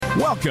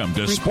Welcome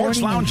to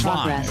Sports Lounge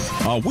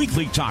Live, a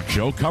weekly talk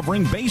show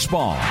covering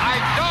baseball. I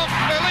don't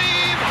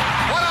believe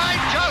what I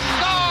just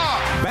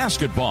saw.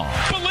 Basketball.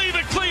 Believe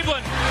it,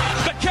 Cleveland.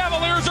 The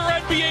Cavaliers are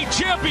NBA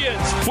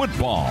champions.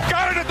 Football.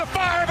 Got it at the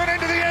 5 and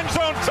into the end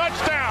zone.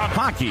 Touchdown.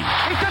 Hockey. He's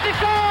got the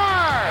score.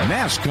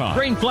 NASCAR.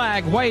 Green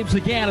flag waves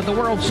again at the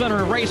World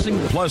Center of Racing.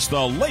 Plus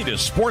the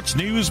latest sports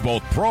news,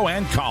 both pro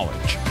and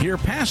college. Hear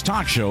past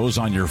talk shows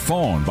on your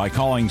phone by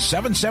calling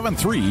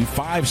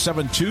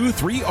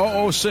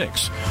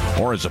 773-572-3006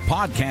 or as a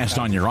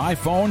podcast on your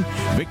iPhone,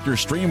 Victor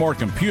Stream or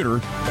computer,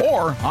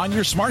 or on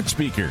your smart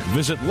speaker.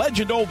 Visit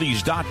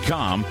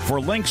legendoldies.com for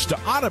links to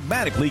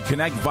automatically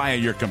connect via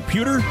your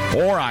computer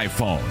or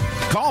iPhone.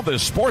 Call the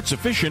Sports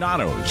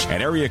Aficionados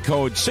at area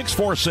code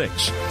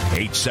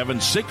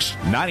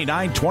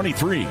 646-876-9923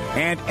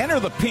 and enter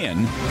the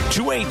PIN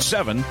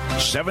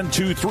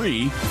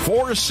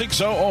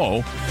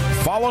 287-723-4600,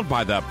 followed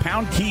by the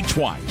pound key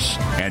twice.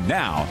 And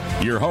now,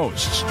 your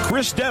hosts,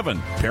 Chris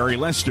Devon, Perry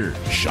Lester,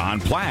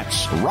 Sean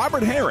Platts,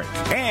 Robert Herrick,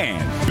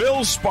 and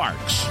Bill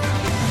Sparks.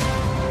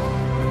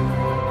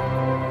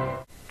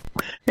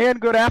 And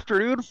good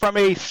afternoon from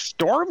a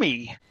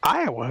stormy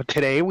Iowa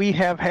today. We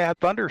have had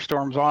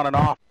thunderstorms on and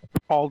off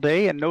all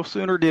day, and no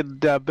sooner did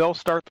Bill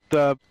start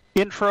the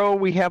intro,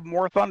 we have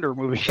more thunder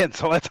moving in.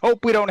 So let's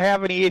hope we don't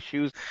have any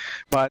issues,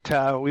 but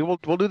we'll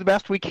do the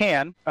best we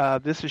can.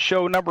 This is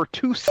show number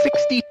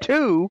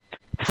 262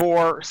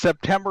 for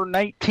September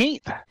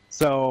 19th.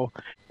 So,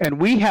 and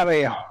we have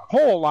a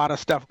whole lot of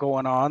stuff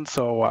going on.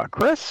 So,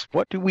 Chris,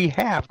 what do we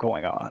have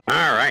going on?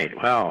 All right.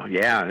 Well,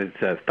 yeah, it's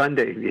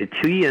thunder. It's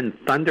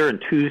thunder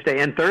and Tuesday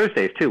and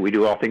Thursdays too. We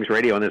do all things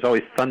radio, and there's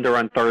always thunder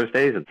on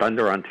Thursdays and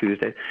thunder on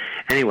Tuesdays.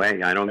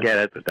 Anyway, I don't get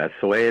it, but that's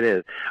the way it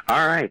is.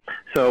 All right.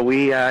 So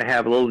we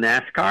have a little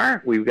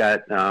NASCAR. We've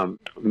got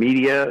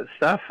media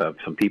stuff.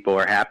 Some people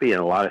are happy in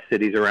a lot of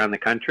cities around the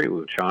country.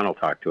 Sean will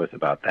talk to us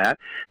about that.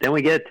 Then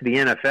we get to the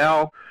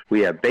NFL.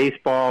 We have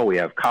baseball, we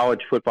have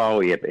college football,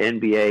 we have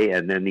NBA,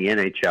 and then the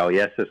NHL.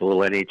 Yes, there's a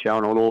little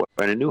NHL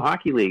and a new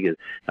hockey league is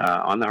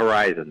on the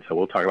horizon, so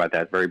we'll talk about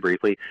that very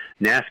briefly.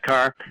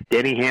 NASCAR,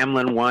 Denny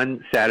Hamlin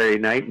won Saturday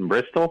night in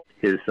Bristol,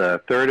 his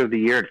third of the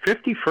year, and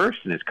 51st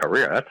in his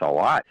career. That's a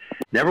lot.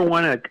 Never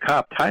won a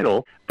Cup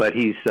title, but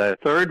he's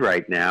third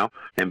right now,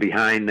 and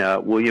behind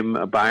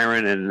William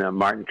Byron and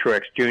Martin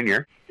Truex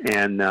Jr.,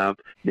 and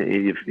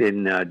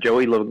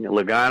Joey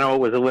Logano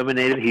was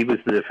eliminated. He was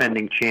the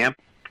defending champ,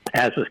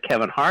 as was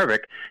Kevin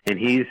Harvick, and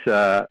he's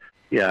out,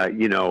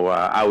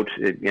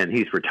 and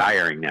he's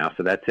retiring now.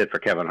 So that's it for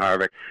Kevin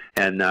Harvick.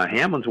 And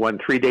Hamlin's won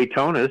 3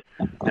 Daytonas,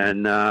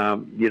 and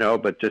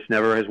but just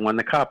never has won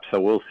the Cup. So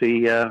we'll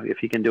see if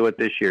he can do it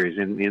this year. He's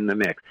in the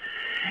mix.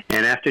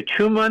 And after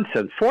 2 months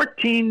and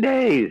 14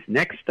 days,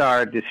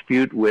 Nexstar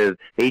dispute with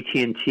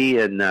AT&T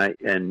and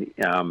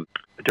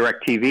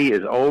DirecTV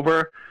is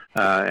over.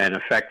 And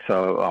affects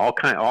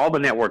all the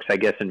networks, I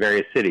guess, in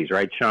various cities,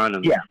 right, Sean?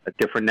 And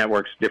different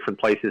networks, different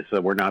places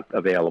that were not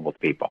available to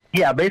people.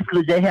 Yeah,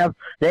 basically they have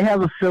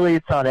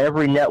affiliates on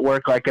every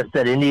network. Like I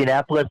said,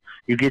 Indianapolis,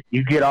 you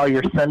get all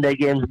your Sunday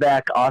games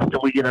back. Austin,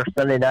 we get our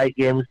Sunday night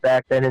games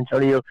back. San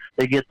Antonio,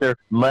 they get their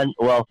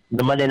the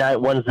Monday night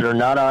ones that are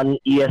not on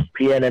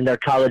ESPN and their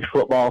college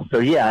football. So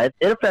yeah, it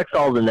affects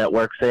all the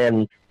networks,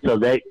 and so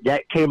that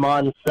came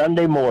on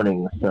Sunday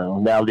morning. So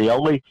now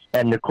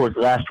and of course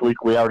last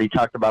week we already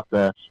talked about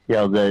the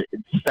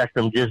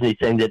Spectrum Disney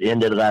thing that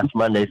ended last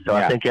Monday. So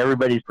I think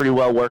everybody's pretty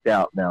well worked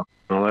out now.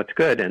 Well, that's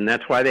good, and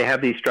that's why they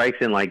have these strikes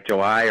in like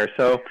July or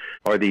so,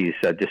 or these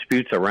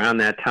disputes around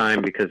that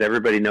time, because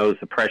everybody knows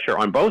the pressure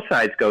on both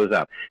sides goes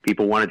up.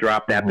 People want to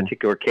drop that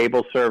particular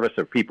cable service,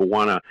 or people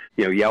want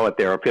to yell at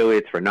their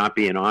affiliates for not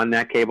being on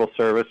that cable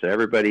service.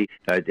 Everybody,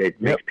 it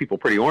makes people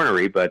pretty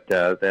ornery, but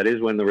that is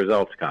when the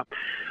results come.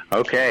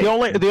 Okay.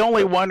 The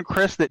only one,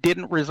 Chris, that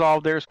didn't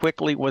resolve theirs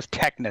quickly was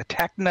Tecna.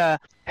 Tecna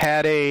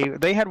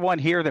had one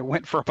here that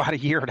went for about a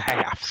year and a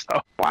half. So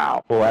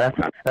wow. Well,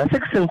 I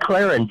think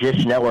Sinclair and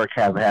Dish Network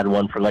have had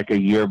one for like a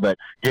year, but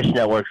Dish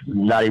Network's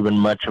not even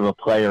much of a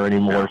player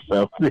anymore.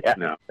 No. So yeah.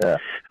 No.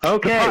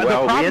 Okay. The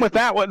problem with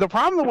that one,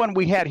 the one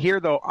we had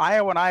here though,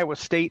 Iowa and Iowa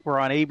State were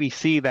on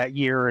ABC that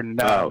year, and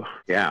it was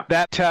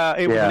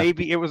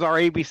our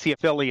ABC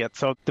affiliate.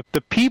 So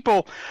the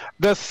people,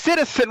 the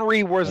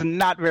citizenry was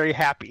not very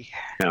happy.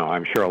 No,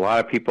 I'm sure a lot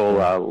of people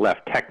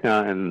left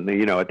Tecna, and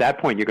at that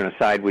point you're going to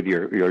side with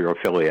your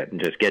affiliate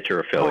and just get your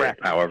affiliate. Correct.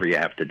 However you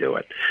have to do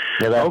it.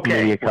 Yeah, that's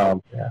okay.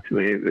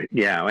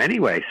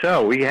 Anyway,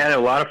 so we had a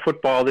lot of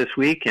football this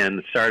week,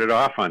 and started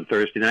off on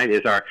Thursday night.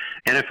 Is our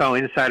NFL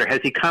insider, has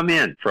he come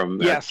in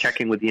from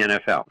checking with the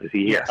NFL? Is he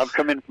here? Yes. I've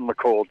come in from the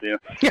cold, yeah.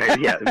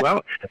 Yeah.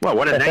 Well,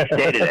 what a nice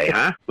day today,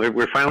 huh?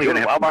 We're finally going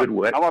to have some good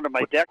weather. I'm on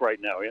my deck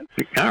right now, yeah.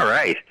 All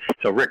right.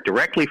 So Rick,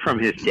 directly from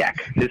his deck,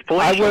 his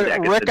palatial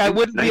deck. Rick, I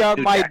wouldn't be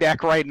on my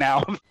deck right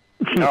now.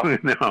 No.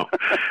 All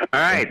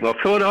right. Well,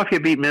 Philadelphia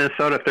beat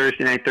Minnesota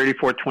Thursday night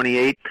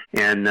 34-28,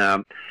 and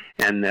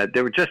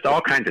there were just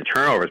all kinds of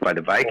turnovers by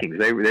the Vikings.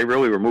 They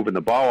really were moving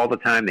the ball all the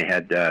time. They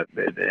had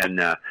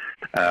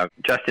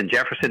Justin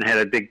Jefferson had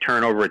a big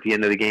turnover at the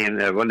end of the game.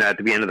 At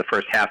the end of the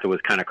first half, it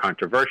was kind of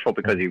controversial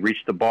because he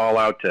reached the ball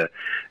out to.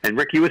 And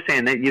Rick, you were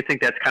saying that you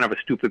think that's kind of a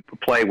stupid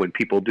play when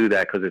people do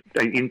that because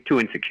it's too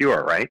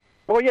insecure, right?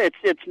 Well, yeah,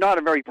 it's not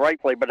a very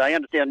bright play, but I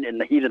understand in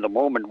the heat of the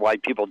moment why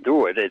people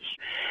do it.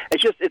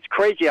 It's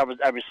crazy. I was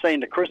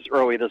saying to Chris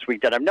earlier this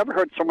week that I've never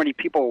heard so many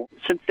people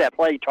since that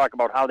play talk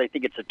about how they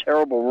think it's a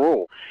terrible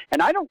rule,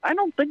 and I don't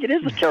think it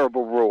is a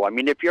terrible rule. I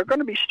mean, if you're going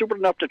to be stupid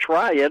enough to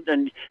try it,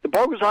 and the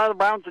ball goes out of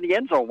bounds in the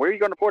end zone, where are you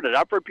going to put it?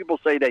 I've heard people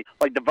say the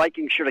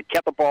Vikings should have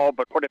kept the ball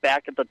but put it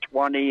back at the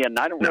 20, and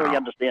I don't really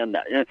understand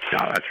that. No,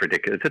 that's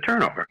ridiculous. It's a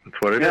turnover. That's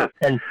what it is.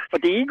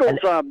 But the Eagles,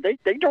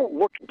 they don't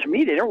look to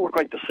me. They don't look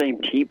like the same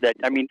team that.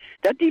 I mean,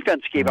 that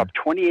defense gave up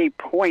 28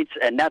 points,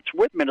 and that's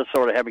with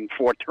Minnesota having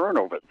 4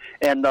 turnovers.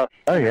 And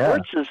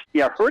Hurts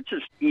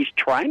is he's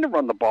trying to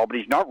run the ball, but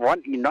he's not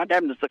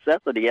having the success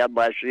that he had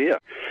last year.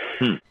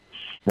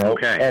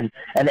 Okay.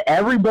 And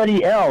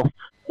everybody else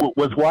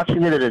was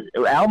watching it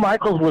Al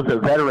Michaels was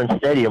at Veterans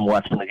Stadium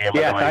watching the game.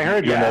 Yes, I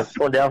heard that. It's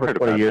going down for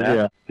 20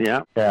 years.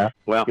 Yeah.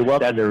 Well,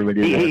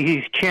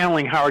 he's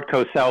channeling Howard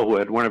Cosell, who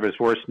had one of his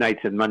worst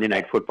nights in Monday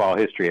Night Football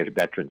history at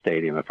Veterans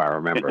Stadium, if I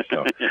remember.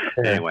 So,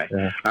 anyway.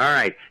 All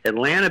right.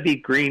 Atlanta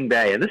beat Green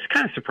Bay, and this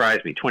kind of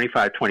surprised me,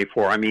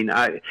 25-24. I mean,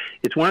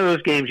 it's one of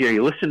those games,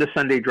 you listen to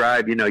Sunday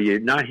Drive, you're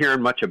not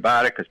hearing much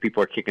about it because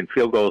people are kicking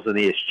field goals, and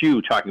they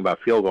eschew talking about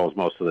field goals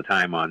most of the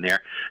time on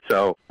there.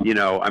 So,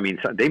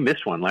 they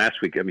missed one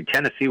last week. I mean,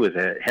 Tennessee was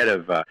ahead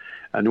of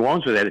New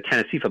Orleans was ahead of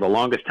Tennessee for the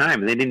longest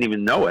time, and they didn't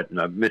even know it.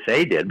 Miss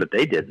A did, but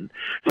they didn't.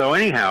 So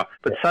anyhow,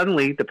 but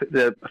suddenly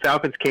the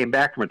Falcons came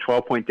back from a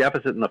 12-point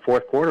deficit in the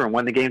fourth quarter and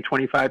won the game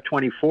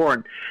 25-24.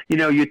 And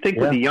you'd think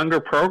with a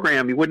younger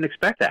program, you wouldn't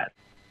expect that.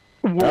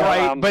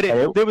 Right, but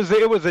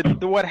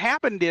what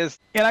happened is,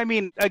 and I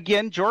mean,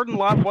 again, Jordan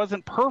Love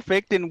wasn't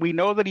perfect, and we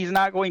know that he's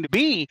not going to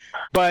be,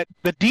 but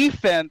the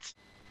defense,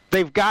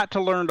 they've got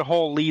to learn to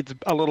hold leads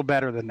a little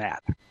better than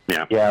that.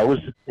 Yeah, it was.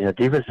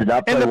 Defense did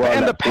not play well.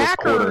 And the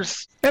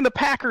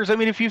Packers. I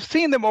mean, if you've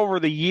seen them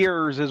over the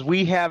years, as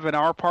we have in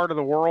our part of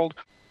the world,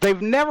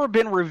 they've never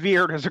been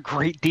revered as a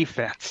great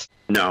defense.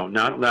 No,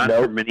 not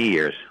for many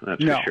years.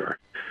 That's for sure.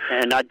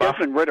 And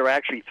Desmond Ridder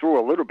actually threw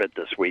a little bit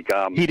this week.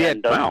 He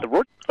did. And,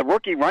 the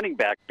rookie running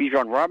back,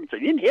 Bijan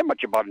Robinson, you didn't hear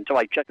much about it until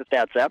I checked the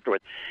stats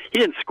afterwards. He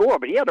didn't score,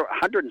 but he had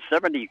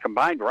 170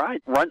 combined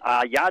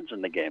yards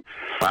in the game.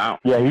 Wow.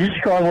 Yeah, he's a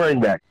strong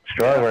running back.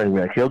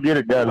 He'll get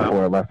it done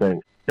for him, I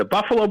think. The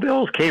Buffalo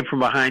Bills came from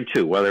behind,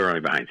 too. Well, they were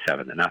only behind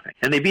 7-0.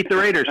 And they beat the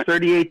Raiders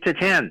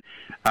 38-10.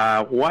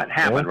 What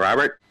happened,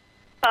 Robert?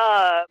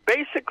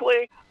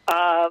 Basically,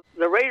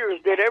 the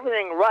Raiders did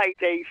everything right.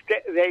 They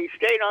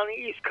stayed on the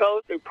East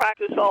Coast. They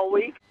practiced all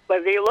week,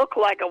 but they look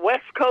like a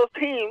West Coast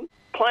team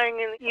playing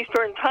in the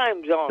Eastern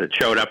time zone. That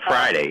showed up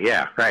Friday.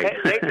 Right.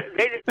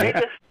 They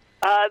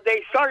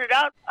started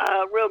out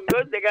real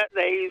good.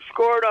 They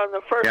scored on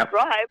the first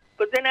drive,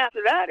 but then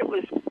after that, it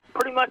was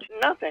pretty much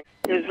nothing.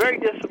 It was very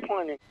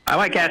disappointing. I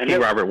like asking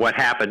Robert what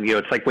happened.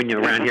 It's like when you're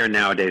around here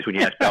nowadays when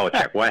you ask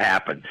Belichick what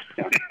happened.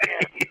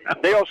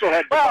 They also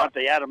had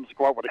Devontae Adams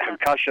go out with a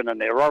concussion, and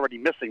they were already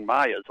missing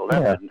Myers. So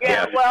that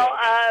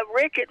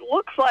Rick, it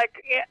looks like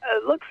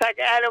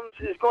Adams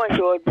is going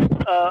to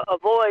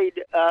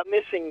avoid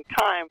missing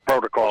time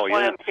protocol.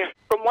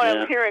 From what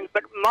I'm hearing,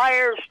 but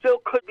Myers still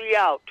could be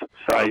out.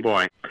 So. Oh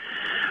boy.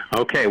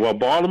 Okay, well,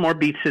 Baltimore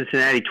beat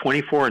Cincinnati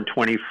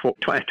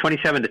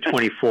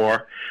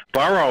 27-24.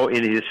 Burrow,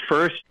 in his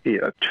first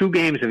 2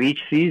 games of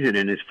each season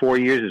in his 4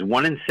 years, is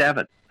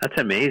 1-7. That's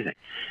amazing.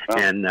 Oh,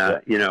 and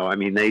they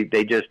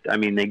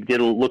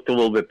looked a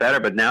little bit better,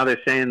 but now they're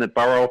saying that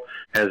Burrow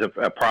has a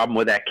problem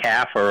with that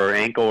calf or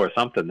ankle or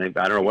something. I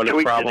don't know what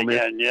his problem is.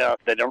 Yeah,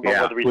 they don't know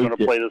whether he's going to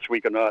play this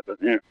week or not. But,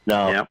 No.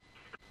 Yeah.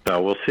 So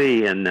we'll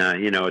see, and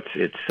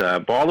it's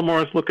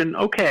Baltimore's looking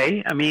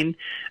okay. I mean,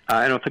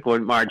 I don't think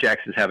Lamar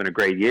Jackson's having a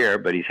great year,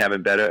 but he's having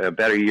a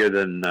better year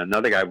than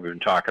another guy we've been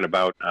talking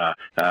about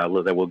that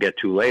we'll get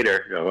to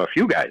later. A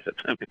few guys,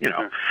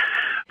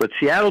 But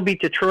Seattle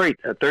beat Detroit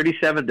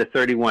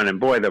 37-31, and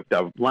boy,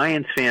 the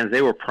Lions fans,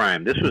 they were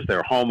primed. This was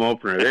their home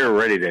opener. They were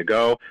ready to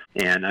go,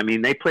 and I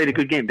mean, they played a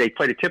good game. They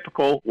played a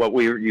typical what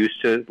we were used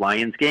to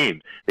Lions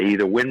game. They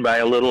either win by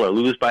a little or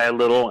lose by a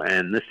little,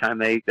 and this time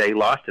they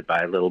lost it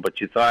by a little. But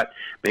you thought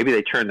maybe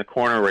they turned the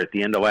corner at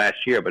the end of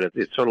last year, but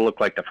it sort of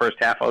looked like the first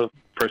half of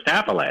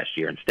last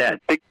year instead.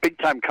 Big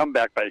time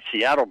comeback by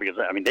Seattle because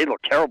they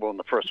looked terrible in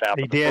the first half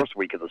of the first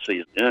week of the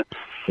season.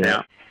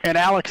 Yeah. And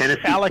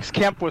Alex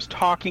Kemp was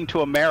talking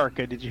to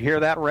America. Did you hear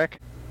that, Rick?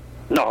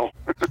 No.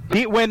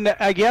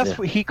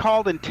 He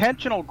called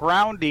intentional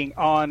grounding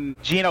on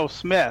Geno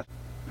Smith,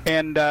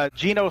 and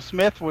Geno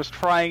Smith was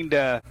trying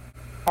to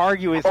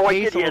argue his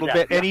case a little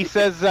bit, and he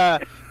says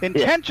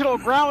intentional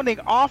grounding,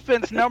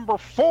 offense number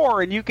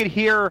 4, and you could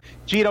hear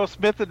Geno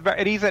Smith,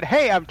 and he said,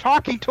 "Hey, I'm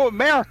talking to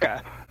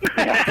America."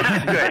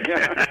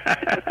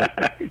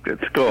 Good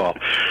school.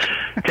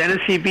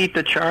 Tennessee beat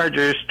the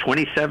Chargers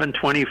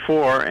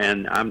 27-24,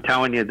 and I'm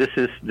telling you,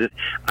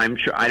 I'm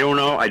sure. I don't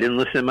know. I didn't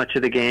listen to much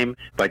of the game,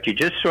 but you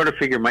just sort of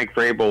figure Mike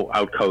Vrabel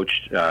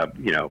outcoached,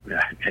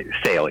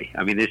 Staley.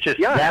 I mean, it's just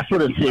that's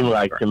what it seemed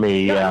like to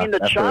me. Yeah, I mean, the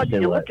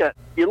Chargers.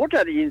 You look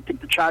at it, you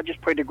think the Chargers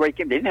played a great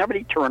game. They didn't have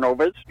any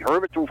turnovers.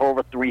 Herbert threw for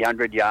over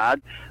 300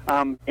 yards,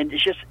 and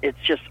it's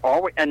just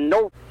always and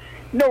no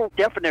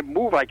definite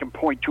move I can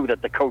point to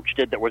that the coach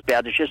did that was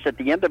bad. It's just at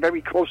the end of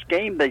every close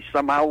game, they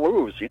somehow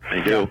lose.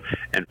 They do.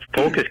 And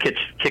Folk has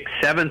kicked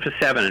 7 for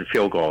 7 in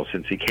field goals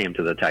since he came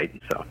to the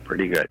Titans, so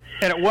pretty good.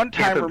 And at one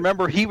time,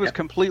 remember, he was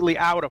completely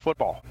out of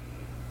football.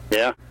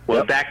 Yeah.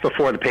 Well, back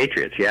before the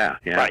Patriots, yeah.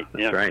 Right.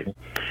 That's right.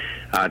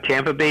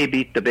 Tampa Bay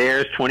beat the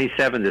Bears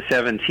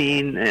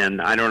 27-17,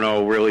 and I don't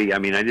know really. I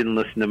mean, I didn't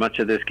listen to much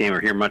of this game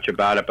or hear much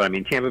about it, but I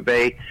mean, Tampa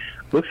Bay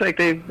looks like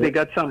they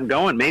got something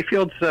going.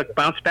 Mayfield's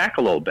bounced back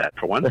a little bit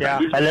for one thing. Yeah.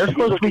 And they're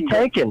supposed to be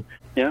tanking.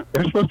 Yeah,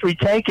 they're supposed to be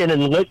tanking,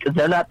 and look,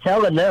 they're not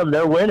telling them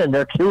they're winning.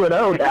 They're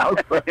 2-0 now.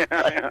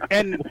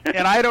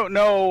 and I don't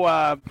know.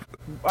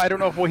 I don't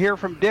know if we'll hear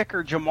from Dick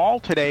or Jamal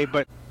today,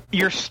 but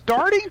you're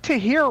starting to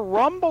hear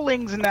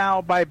rumblings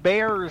now by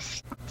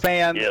Bears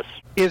fans. Yes.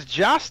 Is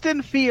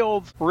Justin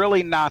Fields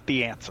really not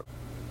the answer?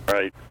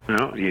 Right.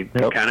 No, you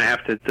kind of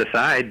have to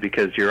decide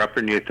because you're up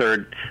in your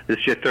third. This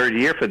is your third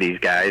year for these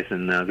guys,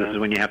 and this is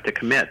when you have to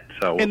commit.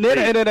 So, and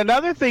then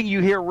another thing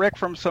you hear, Rick,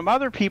 from some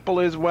other people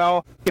is,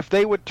 well, if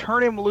they would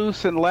turn him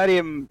loose and let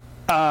him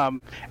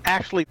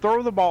actually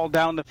throw the ball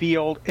down the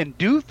field and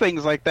do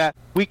things like that,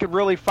 we could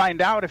really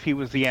find out if he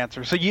was the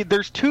answer. So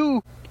there's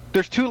two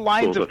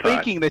lines of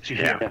thinking that you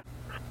hear. Yeah.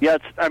 Yeah,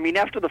 I mean,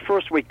 after the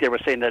first week, they were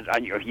saying that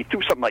he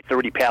threw something like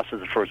 30 passes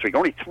the first week.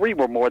 Only 3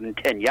 were more than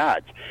 10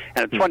 yards.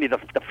 And it's funny,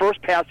 the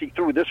first pass he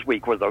threw this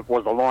week was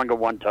a longer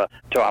one to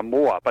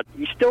Moore. But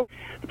he still,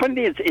 the funny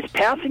thing is, his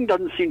passing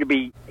doesn't seem to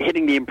be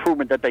hitting the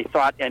improvement that they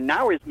thought. And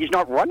now he's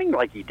not running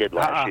like he did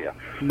last year.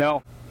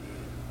 No.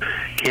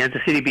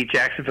 Kansas City beat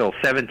Jacksonville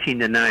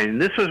 17-9,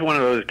 and this was one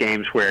of those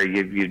games where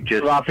you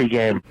just sloppy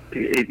game.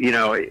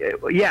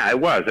 It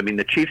was. I mean,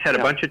 the Chiefs had a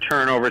bunch of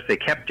turnovers. They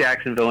kept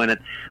Jacksonville in it,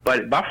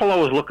 but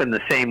Buffalo was looking the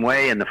same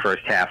way in the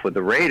first half with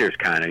the Raiders,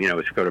 kind of.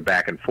 It's go to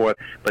back and forth.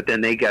 But then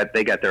they got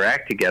their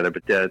act together.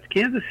 But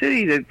Kansas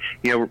City,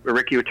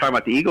 Rick, you were talking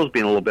about the Eagles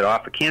being a little bit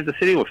off, but Kansas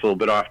City looks a little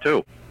bit off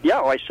too. Yeah,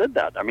 I said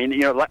that. I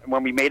mean,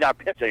 when we made our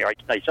picks, I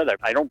said that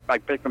I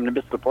picked them to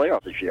miss the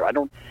playoffs this year. I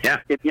don't. Yeah.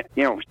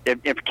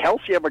 If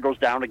Kelsey ever goes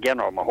down again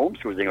or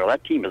Mahomes goes,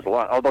 that team is a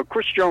lot. Although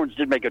Chris Jones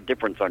did make a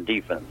difference on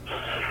defense.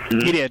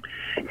 He did.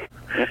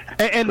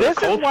 And this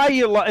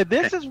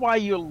is why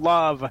you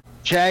love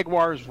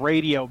Jaguars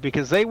radio,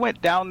 because they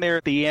went down there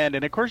at the end,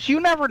 and of course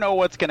you never know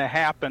what's going to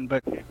happen.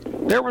 But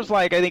there was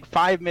I think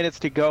 5 minutes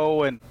to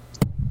go, and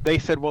they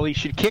said, well, he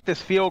should kick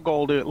this field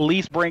goal to at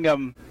least bring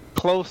them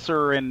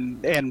closer,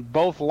 and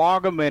both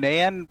Loggeman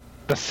and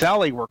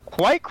Baselli were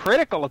quite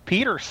critical of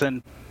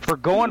Peterson for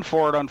going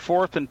for it on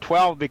 4th and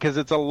 12 because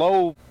it's a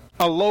low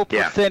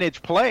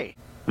percentage play.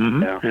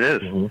 Mm-hmm. Yeah. It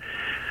is. Mm-hmm.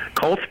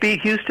 Colts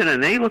beat Houston,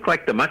 and they look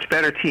like the much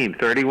better team,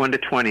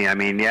 31-20. I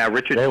mean,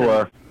 Richardson. They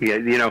were.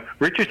 Yeah,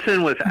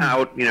 Richardson was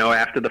out.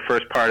 After the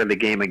first part of the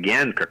game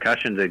again,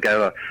 concussions. They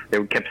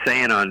kept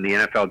saying on the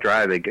NFL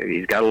Drive,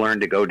 he's got to learn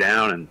to go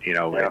down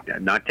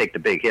and not take the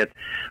big hits.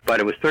 But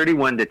it was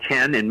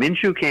 31-10, and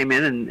Minshew came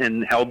in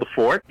and held the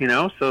fort.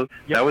 So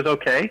that was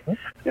okay.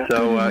 Yeah.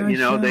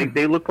 So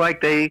they look like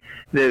they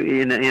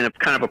in a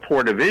kind of a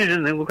poor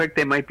division. They look like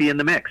they might be in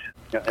the mix.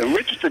 Yeah, and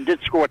Richardson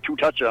did score 2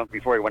 touchdowns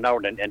before he went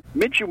out, and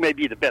Minshew may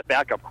be the best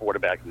backup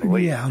quarterback in the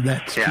league. Yeah,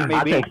 that's true.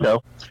 I think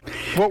so.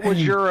 What was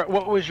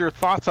your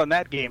thoughts on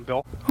that game,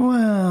 Bill?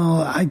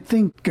 Well, I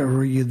think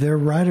they're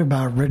right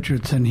about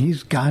Richardson.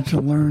 He's got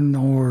to learn,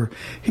 or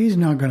he's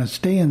not going to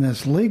stay in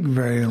this league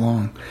very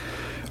long.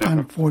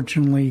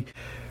 Unfortunately,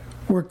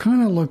 we're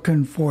kind of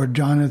looking for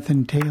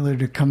Jonathan Taylor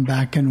to come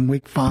back in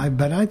week 5,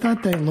 but I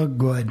thought they looked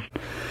good.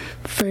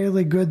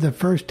 Fairly good the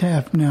first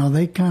half. Now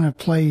they kind of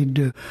played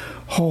to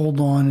hold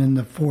on in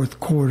the fourth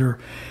quarter,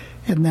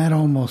 and that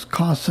almost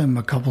cost them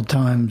a couple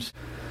times.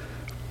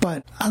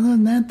 But other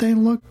than that, they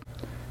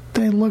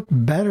look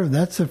better.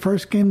 That's the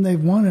first game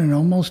they've won in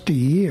almost a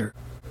year.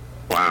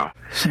 Wow.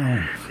 So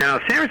now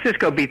San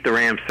Francisco beat the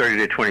Rams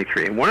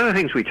 30-23. And one of the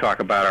things we talk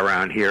about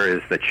around here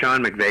is that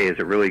Sean McVay is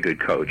a really good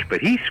coach, but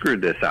he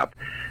screwed this up.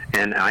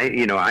 And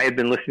I had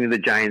been listening to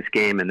the Giants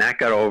game, and that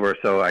got over,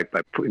 so I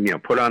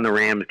put on the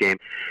Rams game.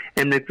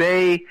 And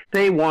McVay,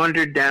 they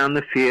wandered down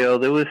the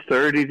field. It was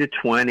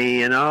 30-20,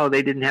 and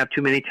they didn't have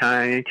too many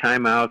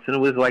timeouts, and it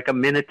was like a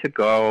minute to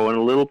go and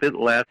a little bit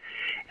left,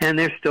 and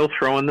they're still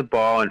throwing the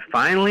ball. And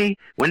finally,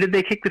 when did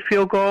they kick the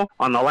field goal?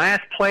 On the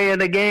last play of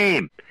the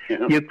game.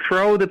 Yeah. You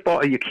throw the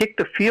ball, you kick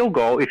the field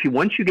goal.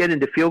 Once you get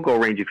into field goal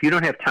range, if you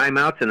don't have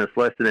timeouts and it's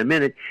less than a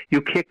minute,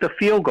 you kick the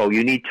field goal.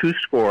 You need 2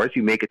 scores.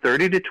 You make it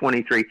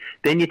 30-23.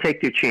 Then you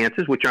take your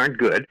chances, which aren't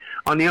good,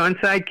 on the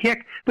onside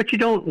kick. But you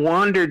don't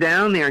wander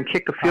down there and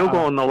kick the field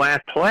goal in the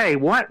last play.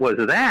 What was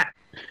that?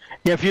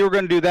 Yeah, if you were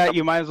going to do that,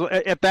 you might as well.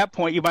 At that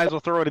point, you might as well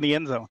throw it in the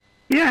end zone.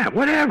 Yeah,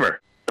 whatever.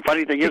 The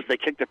funny thing is, they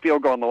kicked the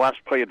field goal on the last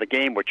play of the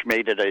game, which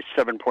made it a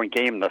 7-point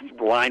game. The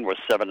line was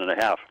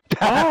 7.5.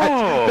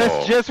 Oh,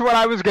 That's just what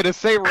I was going to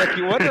say,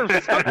 Ricky. Wonder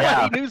if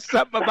somebody knew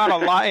something about a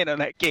line in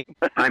that game.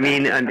 I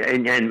mean,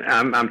 and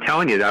I'm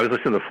telling you, I was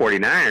listening to the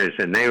 49ers,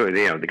 and they were,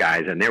 the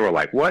guys, and they were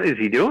like, "What is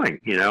he doing?"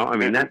 I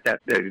mean,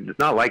 that it's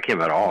not like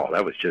him at all.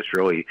 That was just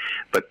really.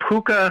 But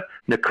Puka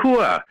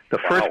Nacua, the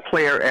first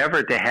player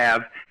ever to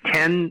have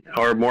 10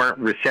 or more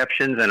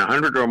receptions and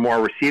 100 or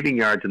more receiving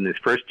yards in his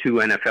first 2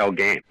 NFL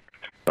games.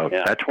 So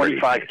that's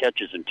 25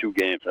 catches in 2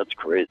 games. That's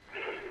crazy.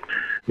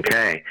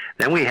 Okay.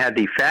 Then we had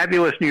the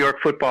fabulous New York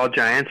Football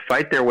Giants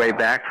fight their way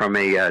back from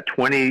a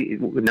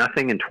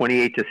 20-0 and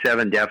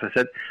 28-7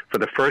 deficit for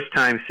the first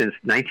time since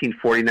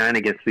 1949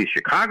 against the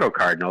Chicago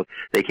Cardinals.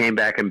 They came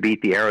back and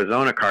beat the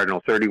Arizona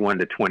Cardinals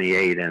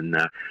 31-28. And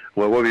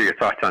what were your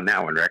thoughts on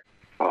that one, Rick?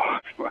 Oh,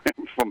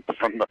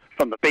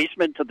 from the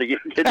basement to the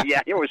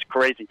yeah, it was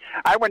crazy.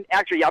 I've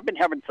been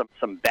having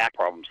some back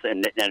problems,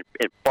 and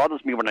it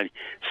bothers me when I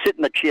sit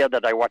in the chair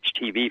that I watch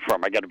TV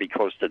from. I got to be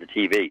close to the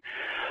TV.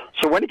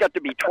 So when it got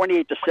to be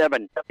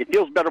 28-7, it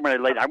feels better when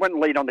I went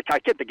and laid on the couch. I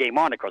kept the game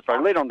on, of course, but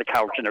I laid on the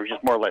couch and I was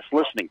just more or less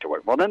listening to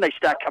it. Well, then they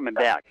start coming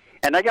back,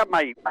 and I got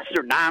my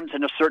certain arms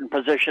in a certain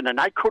position, and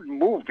I couldn't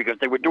move because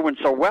they were doing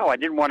so well. I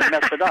didn't want to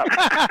mess it up.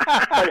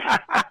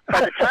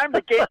 By the time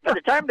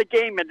the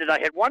game ended, I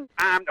had one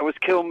arm that was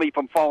killing me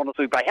from falling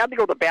asleep. I had to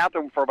go to the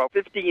bathroom for about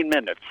 15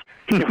 minutes.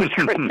 It was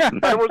crazy,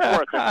 but it was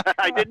worth it.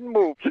 I didn't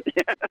move.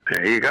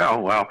 There you go.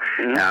 Well,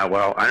 I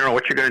don't know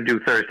what you're going to do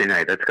Thursday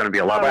night. That's going to be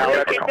a lot more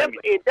difficult.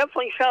 It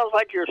definitely sounds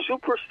like you're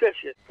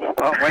superstitious.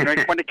 Well,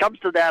 when it comes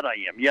to that, I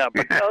am. Yeah,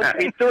 but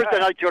Thursday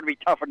night's going to be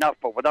tough enough.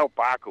 But without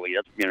Barkley,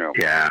 that's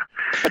Yeah.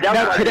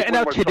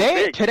 But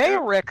Today,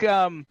 Rick,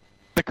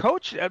 the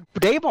coach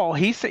Daboll,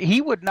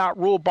 he would not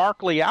rule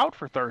Barkley out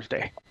for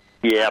Thursday.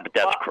 Yeah, but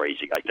that's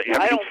crazy.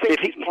 I don't think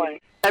he's playing.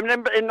 I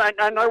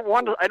don't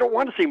want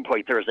to see him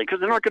play Thursday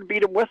because they're not going to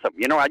beat him with him.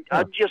 I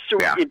just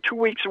in 2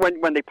 weeks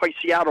when they play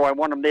Seattle, I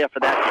want him there for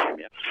that game.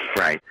 Yeah.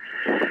 Right.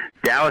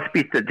 Dallas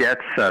beat the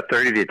Jets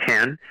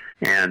 30-10,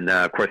 and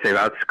of course they've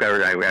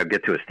outscored. I'll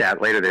get to a stat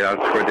later. They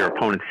outscored their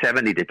opponent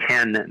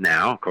 70-10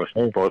 now. Of course,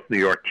 both New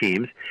York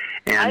teams,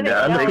 and they're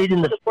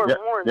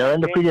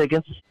undefeated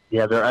against.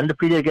 Yeah, they're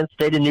undefeated against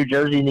State of New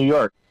Jersey, and New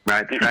York.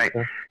 Right. Right.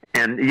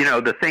 And,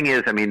 the thing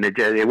is, I mean,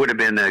 it would have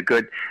been a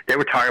good – they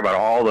were talking about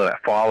all the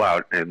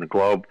fallout in the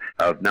globe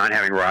of not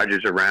having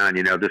Rodgers around.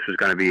 This was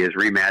going to be his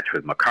rematch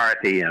with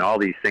McCarthy and all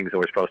these things that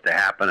were supposed to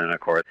happen. And,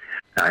 of course,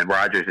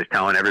 Rodgers is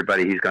telling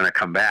everybody he's going to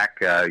come back,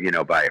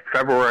 by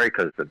February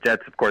because the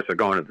Jets, of course, are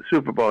going to the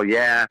Super Bowl.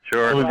 Yeah,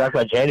 sure. He'll be back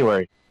by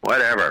January.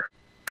 Whatever.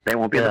 They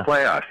won't be in the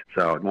playoffs,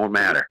 so it won't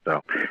matter.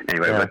 So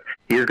anyway, but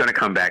he is going to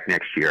come back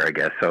next year, I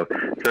guess. So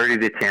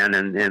 30-10,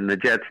 and the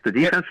Jets, the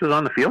defense was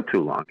on the field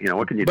too long.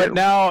 What can you do? But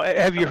now,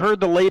 have you heard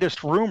the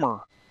latest rumor?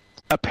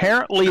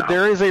 Apparently,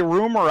 there is a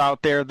rumor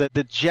out there that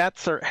the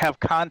Jets have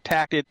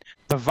contacted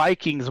the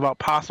Vikings about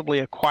possibly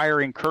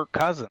acquiring Kirk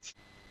Cousins.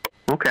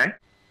 Okay.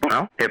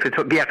 Well,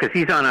 because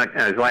he's on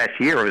his last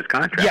year of his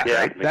contract,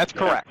 right? That's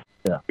correct.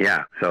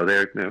 Yeah. So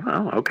they're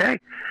okay.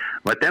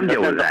 Let them deal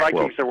with that. The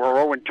Vikings that were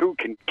 0-2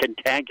 can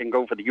tank and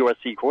go for the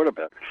USC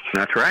quarterback.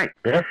 That's right.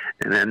 Yeah.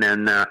 And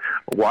then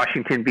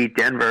Washington beat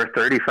Denver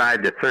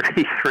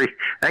 35-33.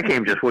 That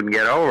game just wouldn't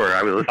get over.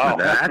 I was listening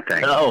to that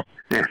thing. No.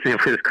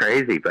 It was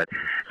crazy, but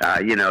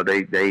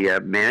they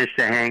managed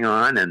to hang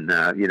on, and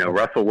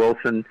Russell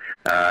Wilson.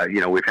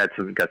 We've got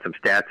some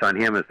stats on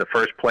him as the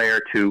first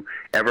player to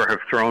ever have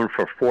thrown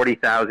for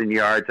 40,000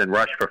 yards and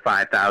rushed for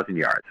 5,000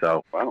 yards.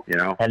 So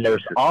and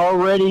there's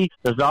already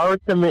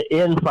some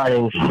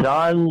infighting.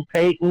 Sean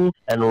Payton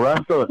and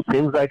Russell. It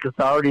seems like it's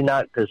already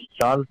not because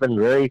Sean's been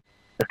very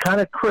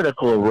kind of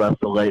critical of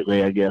Russell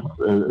lately. I guess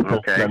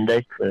since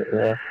Sunday.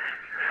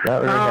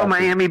 But,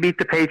 Miami beat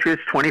the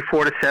Patriots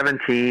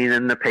 24-17,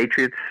 and the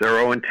Patriots are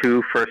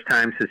 0-2 first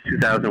time since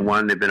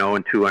 2001. They've been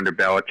 0-2 under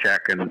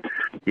Belichick, and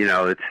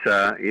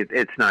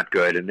it's not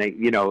good. And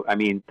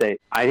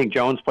I think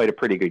Jones played a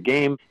pretty good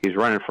game. He's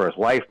running for his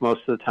life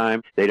most of the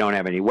time. They don't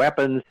have any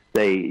weapons.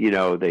 Who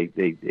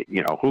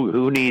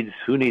needs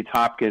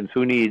Hopkins?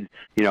 Who needs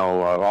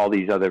all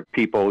these other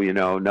people?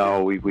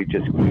 No, we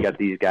got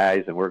these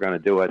guys, and we're going to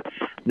do it.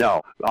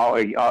 No,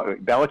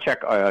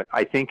 Belichick.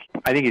 I think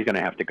he's going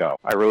to have to go.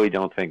 I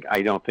don't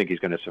think he's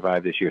going to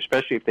survive this year,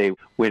 especially if they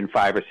win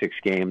 5 or 6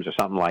 games or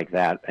something like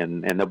that,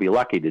 and they'll be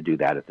lucky to do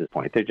that at this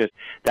point.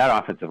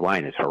 That offensive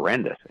line is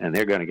horrendous, and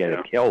they're going to get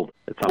it killed.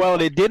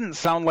 Well, it didn't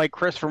sound like,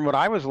 Chris, from what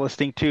I was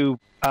listening to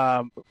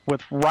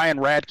with Ryan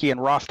Radke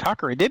and Ross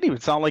Tucker, it didn't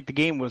even sound like the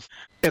game was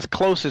as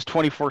close as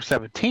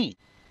 24-17.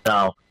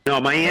 No,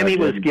 Miami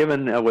was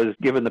given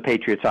the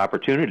Patriots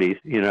opportunities,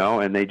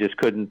 and they just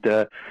couldn't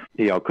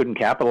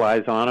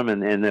capitalize on them.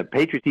 And the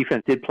Patriots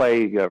defense did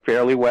play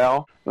fairly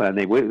well, and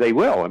they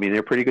will. I mean, they're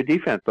a pretty good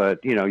defense, but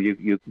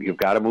you've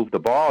got to move the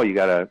ball. You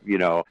got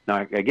to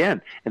not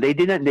again. And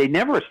they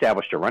never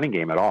established a running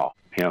game at all.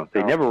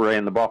 They never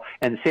ran the ball.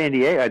 And San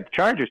Diego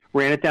Chargers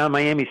ran it down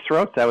Miami's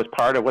throats. That was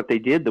part of what they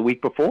did the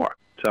week before.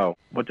 So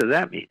what does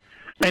that mean?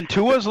 And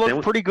Tua's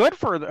looked pretty good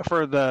for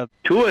the.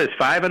 Tua is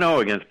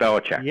 5-0 against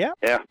Belichick. Yeah.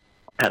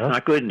 That's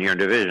not good in your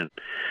division.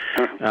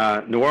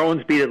 New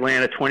Orleans beat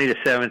Atlanta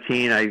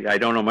 20-17. I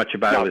don't know much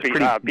about it. It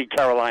was beat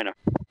Carolina.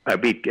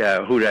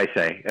 Who did I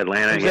say?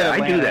 Atlanta. Yeah,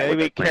 I do that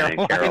with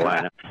Atlanta and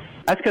Carolina.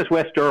 That's because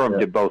Wes Durham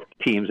did both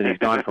teams, and he's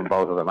gone from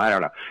both of them. I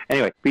don't know.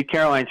 Anyway, beat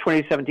Carolina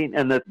 2017,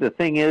 and the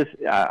thing is,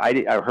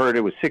 I heard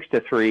it was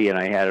 6-3, and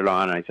I had it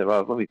on, and I said,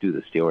 well, let me do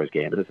the Steelers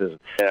game. This is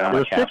it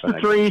was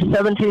 6-3,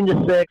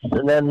 17-6,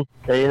 and then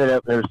they ended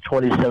up. There was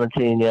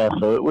 2017. Yeah,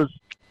 so it was.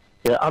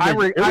 Yeah, I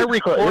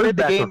recorded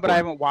the game, but I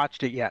haven't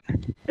watched it yet.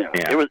 Yeah.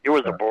 It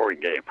was a boring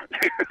game.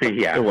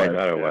 Yeah, I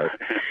thought it was.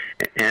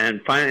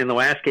 And finally, in the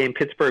last game,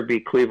 Pittsburgh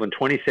beat Cleveland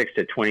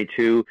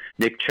 26-22.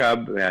 Nick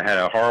Chubb had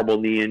a horrible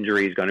knee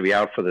injury. He's going to be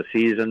out for the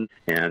season,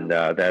 and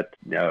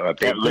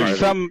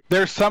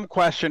there's some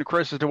question,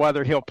 Chris, as to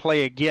whether he'll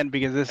play again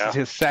because this is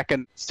his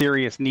second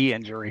serious knee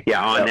injury.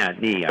 Yeah, on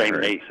that knee. I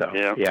heard. Knee. So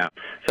yeah.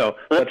 So,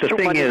 but the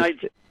thing is.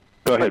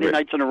 Go ahead, Monday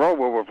nights in a row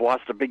where we've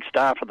lost a big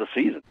star for the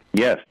season.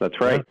 Yes,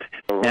 that's right.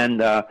 And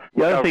the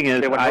other thing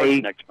is,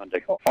 next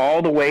Monday.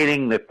 All the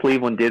waiting that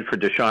Cleveland did for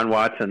Deshaun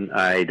Watson,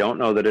 I don't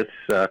know that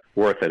it's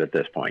worth it at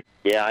this point.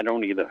 Yeah, I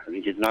don't either.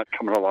 He's not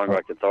coming along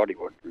like I thought he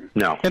would.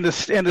 No. And the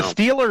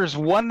Steelers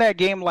won that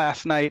game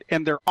last night,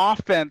 and their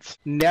offense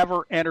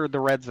never entered the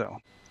red zone.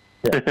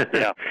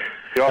 Yeah.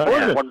 They also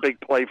had one big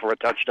play for a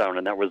touchdown,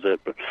 and that was it.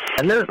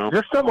 And there's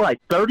something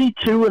like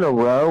 32 in a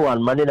row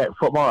on Monday Night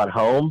Football at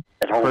home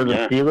for the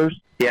Steelers.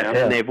 Yeah,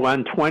 and they've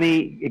won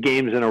 20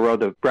 games in a row.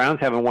 The Browns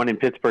haven't won in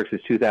Pittsburgh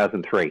since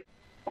 2003.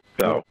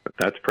 So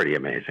that's pretty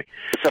amazing.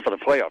 Except for the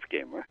playoff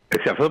game, right?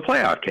 Except for the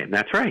playoff game.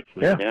 That's right.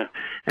 Yeah.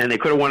 And they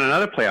could have won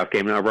another playoff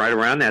game right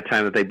around that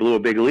time that they blew a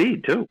big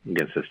lead, too,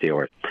 against the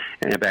Steelers,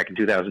 and back in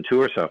 2002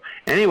 or so.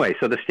 Anyway,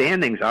 so the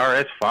standings are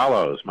as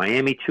follows.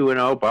 Miami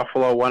 2-0,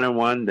 Buffalo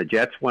 1-1, the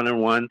Jets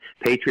 1-1,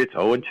 Patriots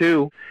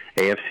 0-2,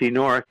 AFC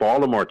North,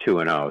 Baltimore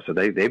 2-0. So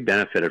they've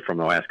benefited from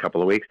the last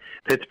couple of weeks.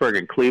 Pittsburgh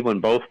and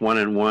Cleveland both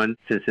 1-1,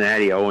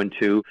 Cincinnati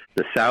 0-2,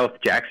 the South,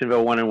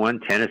 Jacksonville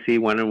 1-1, Tennessee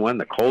 1-1,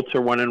 the Colts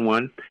are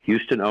 1-1,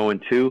 Houston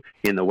 0-2,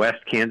 in the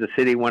West, Kansas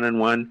City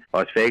 1-1,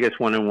 Las Vegas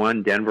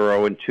 1-1, Denver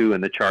 0-2,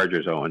 and the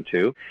Chargers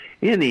 0-2.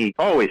 In the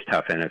always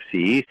tough NFC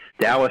East,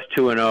 Dallas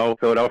 2-0,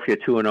 Philadelphia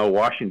 2-0,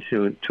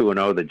 Washington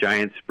 2-0, the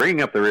Giants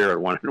bringing up the rear at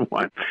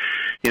 1-1.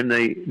 In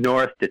the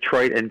North,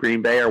 Detroit and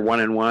Green Bay are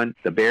 1-1,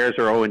 the Bears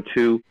are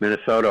 0-2,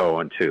 Minnesota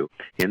 0-2.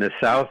 In the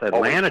South,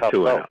 Atlanta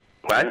 2-0.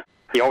 What?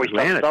 The always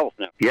tough South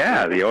now.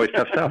 Yeah, the always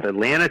tough South.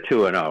 Atlanta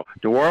 2-0,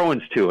 New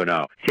Orleans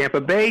 2-0, Tampa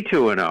Bay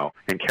 2-0,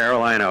 and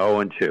Carolina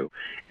 0-2.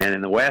 And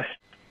in the West,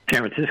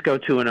 San Francisco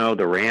 2-0,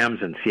 the Rams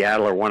and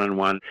Seattle are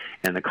 1-1,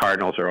 and the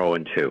Cardinals are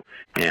 0-2.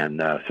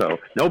 And so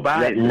no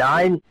buys.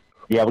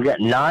 We got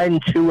 9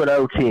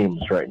 2-0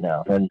 teams right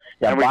now, and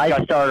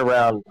buys start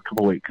around a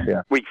couple weeks.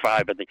 Yeah, week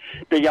 5, I think.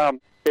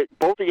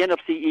 Both the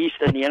NFC East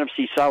and the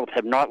NFC South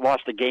have not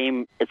lost a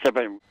game except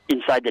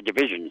inside the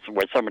divisions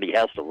where somebody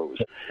has to lose.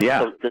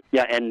 Yeah. So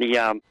and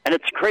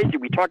it's crazy.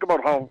 We talk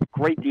about how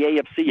great the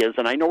AFC is,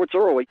 and I know it's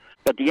early,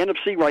 but the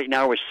NFC right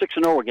now is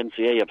 6-0 against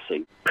the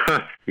AFC.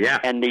 Yeah.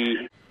 And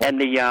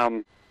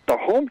the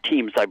home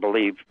teams, I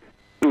believe,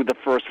 through the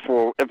first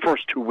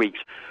 2 weeks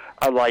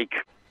are like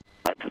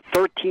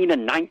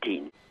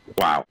 13-19.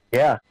 Wow.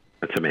 Yeah.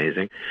 That's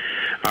amazing.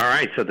 All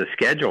right, so the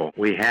schedule.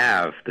 We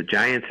have the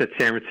Giants at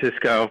San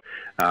Francisco,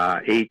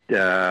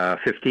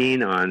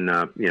 8:15 on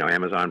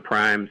Amazon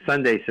Prime.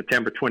 Sunday,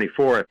 September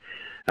 24th,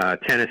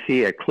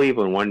 Tennessee at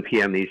Cleveland, 1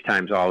 p.m. These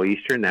times all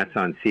Eastern. That's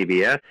on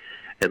CBS.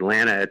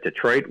 Atlanta at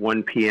Detroit,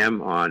 1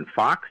 p.m. on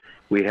Fox.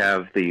 We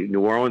have the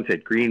New Orleans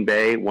at Green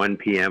Bay, 1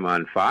 p.m.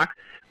 on Fox.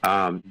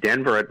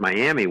 Denver at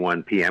Miami,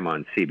 1 p.m.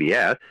 on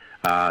CBS.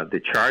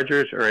 The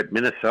Chargers are at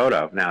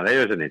Minnesota. Now,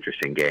 there's an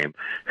interesting game.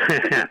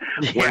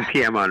 1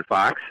 p.m. on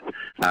Fox.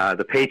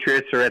 The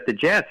Patriots are at the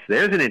Jets.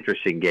 There's an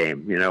interesting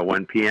game,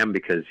 1 p.m.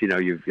 because,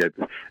 you've got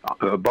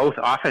both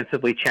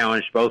offensively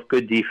challenged, both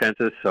good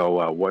defenses,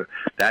 so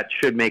that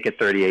should make it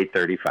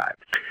 38-35.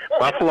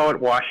 Buffalo at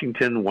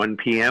Washington, 1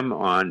 p.m.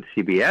 on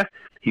CBS.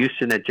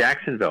 Houston at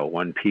Jacksonville,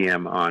 1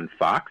 p.m. on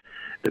Fox.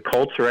 The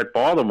Colts are at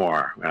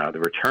Baltimore. The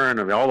return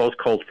of all those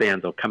Colts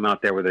fans will come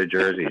out there with their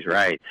jerseys,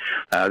 right?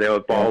 They're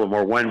at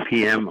Baltimore, 1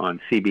 p.m. on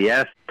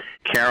CBS.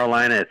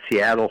 Carolina at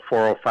Seattle,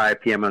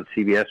 4:05 p.m. on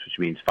CBS, which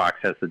means Fox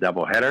has the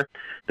doubleheader.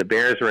 The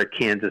Bears are at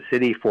Kansas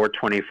City,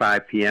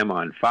 4:25 p.m.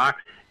 on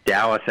Fox.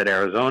 Dallas at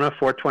Arizona,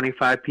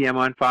 4:25 p.m.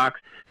 on Fox.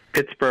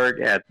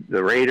 Pittsburgh at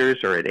the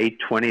Raiders are at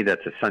 8:20.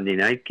 That's a Sunday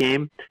night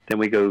game. Then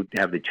we go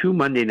have the 2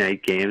 Monday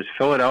night games.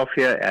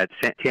 Philadelphia at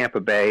Tampa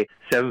Bay,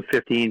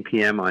 7:15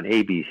 p.m. on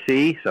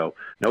ABC. So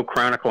no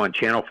Chronicle on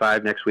Channel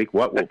 5 next week.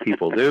 What will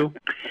people do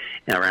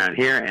around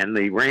here? And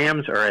the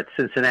Rams are at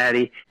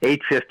Cincinnati,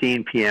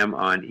 8:15 p.m.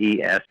 on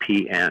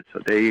ESPN. So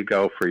there you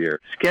go for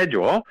your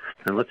schedule.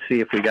 And let's see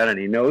if we got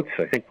any notes.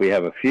 I think we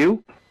have a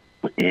few.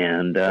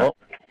 And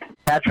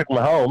Patrick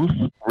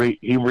Mahomes,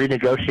 he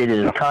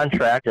renegotiated his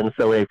contract, and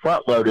so they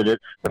front-loaded it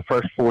the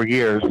first 4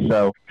 years,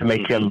 so to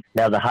make him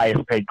now the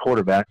highest-paid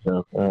quarterback.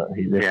 So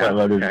they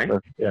front-loaded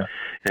it. Yeah.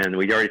 And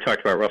we already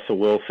talked about Russell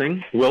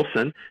Wilson.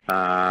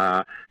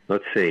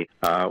 Let's see.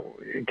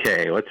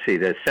 Let's see.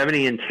 The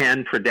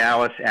 70-10 for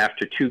Dallas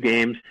after 2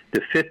 games.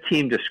 The 5th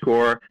team to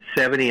score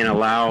 70 and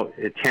allow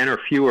 10 or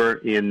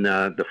fewer in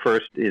the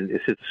first in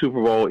the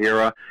Super Bowl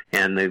era,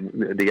 and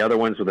the other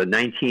ones were the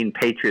 19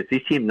 Patriots.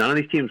 None of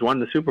these teams won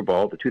the Super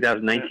Bowl. The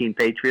 2019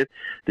 Patriots,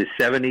 the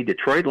 70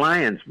 Detroit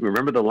Lions.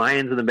 Remember the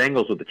Lions and the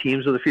Bengals were the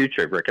teams of the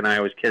future. Rick and I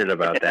always kidded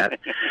about that.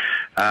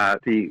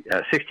 The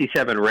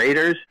 67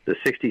 Raiders, the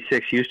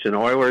 66 Houston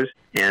Oilers,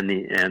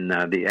 and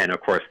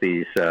of course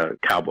these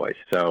Cowboys.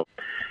 So,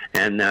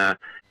 and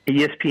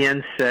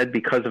ESPN said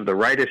because of the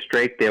writer's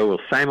strike, they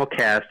will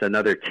simulcast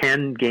another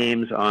 10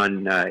 games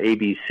on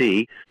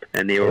ABC,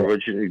 and they were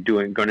originally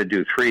going to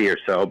do 3 or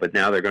so, but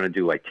now they're going to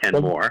do like 10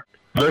 more.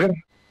 They're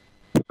going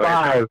to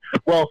 5.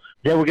 Well,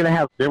 they were going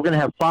to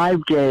have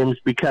 5 games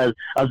because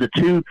of the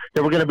 2.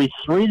 There were going to be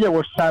 3 that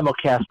were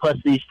simulcast plus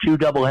these 2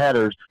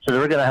 doubleheaders, so they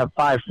were going to have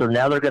 5. So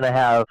now they're going to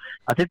have,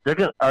 I think they're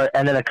going to,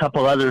 and then a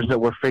couple others that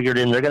were figured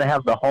in. They're going to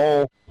have the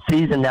whole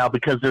season now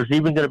because there's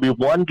even going to be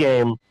one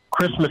game.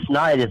 Christmas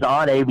night is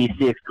on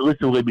ABC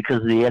exclusively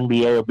because the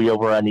NBA will be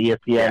over on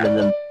ESPN, and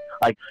then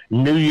like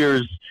New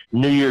Year's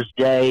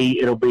Day,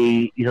 it'll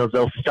be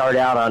they'll start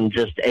out on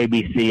just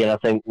ABC, and I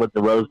think when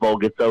the Rose Bowl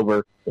gets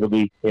over, it'll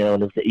be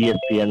and it's the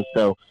ESPN.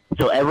 So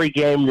every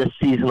game this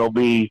season will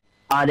be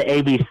on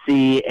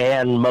ABC,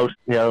 and most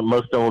of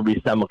them will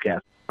be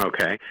simulcast.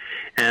 Okay,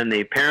 and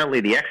apparently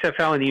the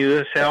XFL and the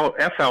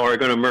USFL are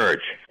going to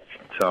merge.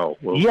 So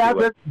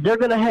they're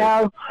going to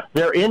have.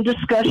 They're in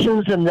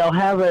discussions, and they'll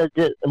have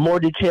more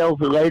details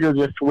later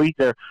this week.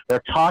 They're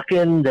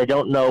talking. They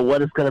don't know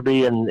what it's going to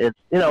be, and it's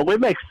it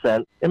makes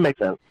sense. It makes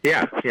sense.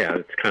 Yeah,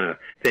 it's kind of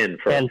thin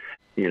for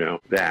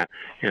that.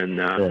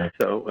 And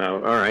so all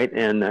right.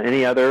 And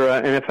any other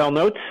NFL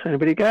notes?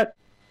 Anybody got?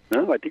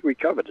 No, I think we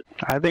covered it.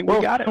 I think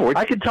we got it.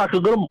 I can talk a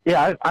little.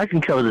 Yeah, I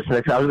can cover this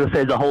next. I was going to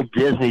say the whole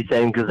Disney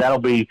thing because that'll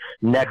be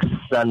next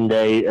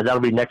Sunday. That'll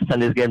be next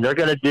Sunday's game. They're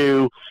going to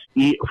do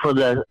for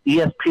the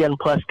ESPN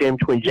Plus game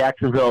between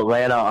Jacksonville and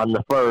Atlanta on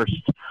the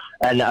 1st.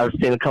 And I was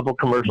seeing a couple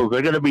commercials.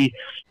 They're going to be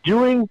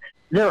doing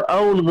their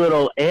own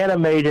little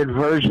animated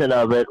version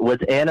of it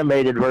with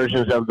animated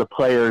versions of the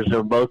players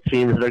of both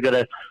teams. They're going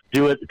to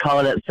do it,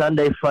 calling it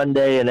Sunday Fun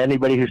Day, and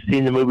anybody who's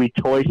seen the movie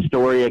Toy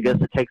Story, I guess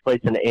it takes place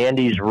in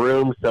Andy's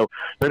room. So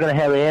they're going to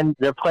have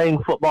they're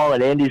playing football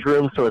in Andy's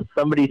room, so if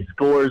somebody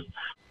scores,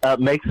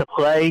 makes a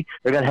play,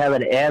 they're going to have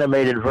an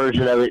animated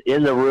version of it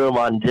in the room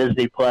on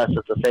Disney Plus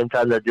at the same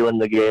time they're doing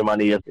the game on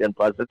ESPN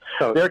Plus. It's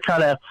their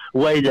kind of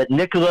way that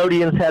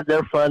Nickelodeon's had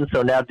their fun,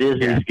 so now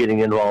Disney's getting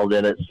involved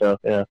in it. So,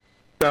 yeah.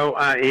 So,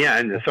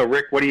 and so,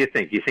 Rick, what do you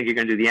think? You think you're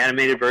going to do the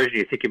animated version, or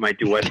you think you might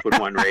do Westwood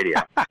One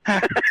Radio? I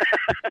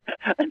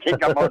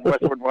think I'm on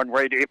Westwood One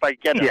Radio. If I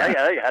get it, I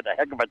had a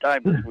heck of a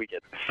time this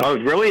weekend. Oh,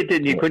 really?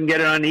 You couldn't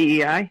get it on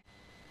EEI?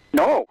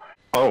 No.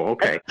 Oh,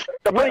 okay.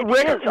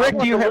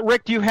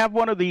 Rick, do you have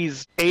one of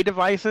these A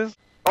devices?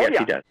 Oh, yes,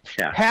 he does.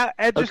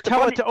 Yeah. Just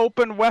tell it to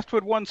open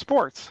Westwood One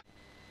Sports.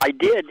 I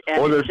did,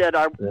 and it said,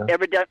 I'm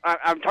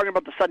talking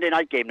about the Sunday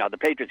night game now, the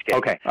Patriots game.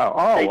 Okay.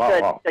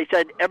 They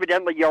said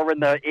evidently you're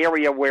in the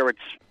area where it's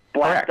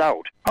blacked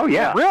out. Oh,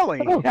 yeah.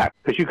 Really? Yeah,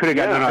 because you could have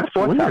gotten it on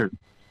Sports Hub.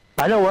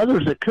 I know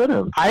others that could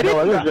have. I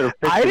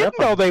didn't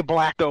know they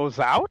blacked those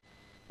out.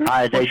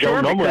 They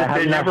don't normally.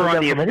 They're never on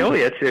the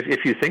affiliates.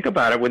 If you think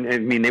about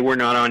it, they were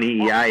not on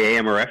EEI,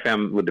 AM, or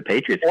FM with the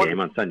Patriots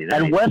game on Sunday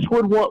night. And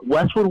Westwood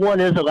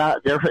One is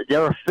allowed.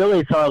 Their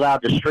affiliates are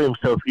allowed to stream.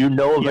 So if you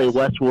know of a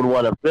Westwood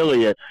One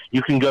affiliate,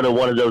 you can go to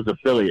one of those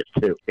affiliates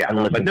too. Yeah,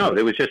 but no,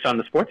 it was just on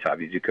the Sports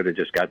Hub. You could have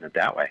just gotten it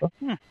that way.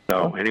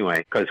 So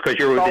anyway, because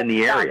you're within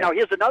the area. Now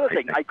here's another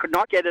thing. I could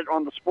not get it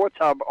on the Sports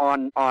Hub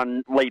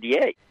on Lady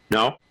A.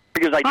 No.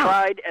 Because I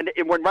tried, and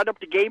it went right up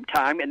to game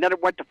time, and then it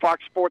went to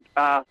Fox Sports.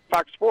 Oh,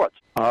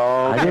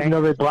 okay. I didn't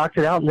know they blocked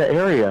it out in the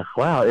area.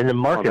 Wow, in the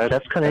market,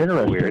 that's kind of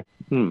interesting.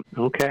 Weird.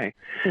 Okay.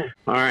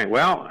 All right.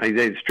 Well,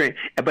 it's strange,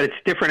 but it's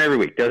different every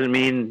week. Doesn't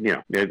mean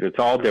it's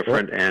all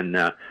different.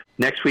 And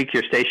next week,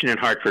 your station in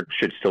Hartford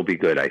should still be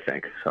good, I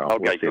think. So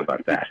we'll see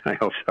about that. I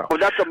hope so. Well,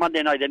 that's a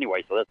Monday night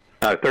anyway. So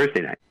that's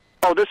Thursday night.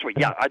 Oh, this week,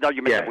 I thought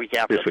you meant the week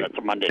after. This week. That's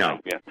a Monday night.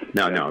 Yeah.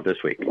 No, this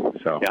week.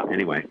 So,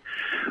 anyway.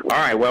 All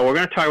right, well, we're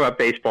going to talk about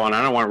baseball, and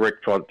I don't want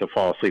Rick to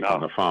fall asleep on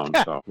the phone,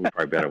 so we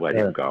probably better let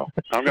him go.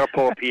 I'm going to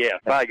pull a Pierre.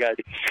 Bye, guys.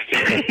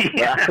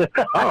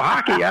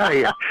 Hockey out of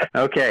here.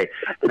 Okay.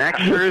 Max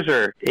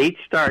Scherzer, 8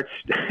 starts.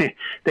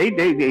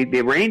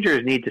 The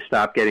Rangers need to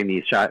stop getting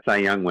these Cy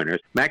Young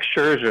winners. Max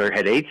Scherzer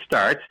had 8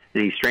 starts,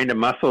 and he strained a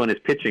muscle in his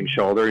pitching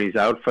shoulder. He's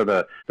out for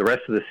the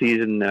rest of the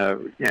season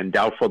and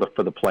doubtful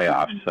for the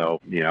playoffs.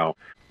 So,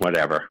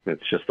 whatever.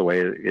 It's just the way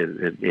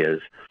it is.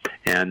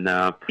 And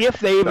if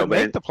they even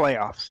make the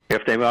playoffs.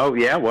 If they,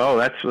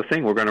 that's the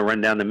thing. We're going to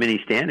run down the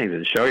mini standings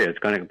and show you. It's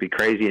going to be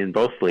crazy in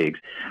both leagues.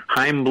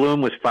 Chaim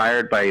Bloom was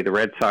fired by the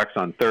Red Sox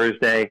on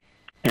Thursday.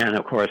 And,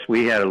 of course,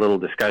 we had a little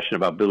discussion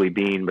about Billy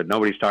Beane, but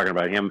nobody's talking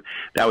about him.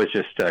 That was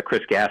just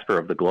Chris Gasper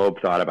of the Globe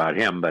thought about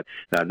him, but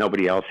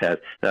nobody else has.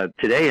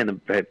 Today in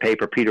the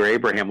paper, Peter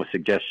Abraham was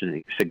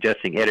suggesting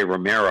Eddie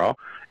Romero,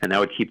 and that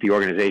would keep the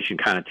organization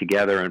kind of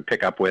together and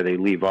pick up where they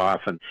leave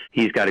off. And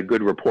he's got a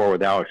good rapport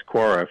with Alex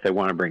Cora if they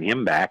want to bring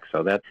him back,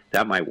 so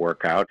that might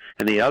work out.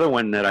 And the other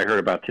one that I heard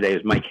about today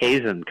is Mike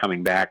Hazen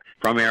coming back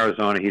from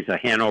Arizona. He's a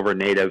Hanover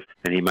native,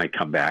 and he might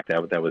come back.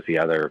 That was the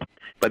other.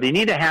 But they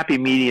need a happy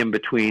medium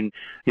between,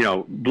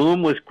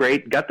 Bloom was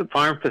great, got the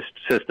farm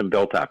system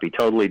built up. He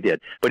totally did.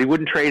 But he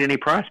wouldn't trade any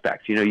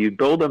prospects. You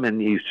build them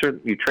and you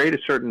trade a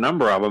certain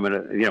number of them,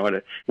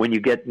 and when you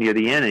get near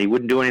the end, and he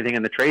wouldn't do anything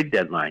in the trade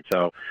deadline.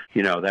 So,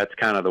 that's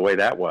kind of the way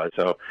that was.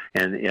 So,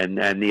 and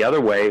the other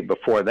way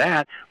before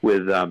that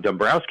with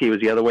Dombrowski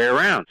was the other way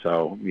around.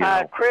 So,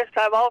 Chris,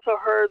 I've also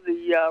heard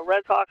the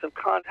Red Sox have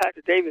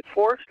contacted David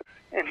Forst,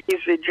 and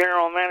he's the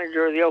general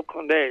manager of the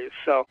Oakland A's.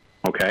 So,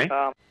 okay.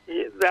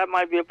 That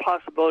might be a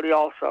possibility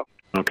also.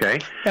 Okay.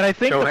 And I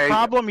think the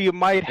problem you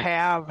might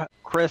have,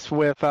 Chris,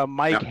 with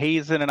Mike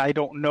Hazen, and I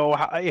don't know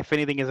if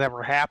anything has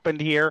ever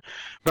happened here,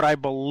 but I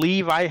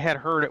believe I had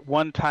heard at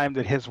one time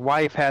that his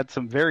wife had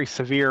some very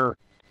severe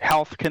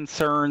health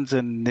concerns,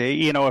 and,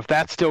 if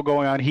that's still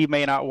going on, he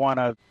may not want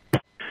to.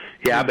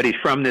 Yeah, but he's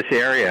from this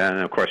area,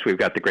 and of course we've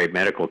got the great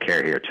medical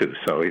care here too,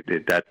 so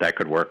that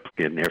could work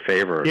in their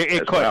favor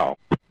as well.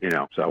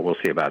 So we'll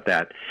see about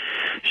that.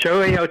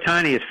 Shohei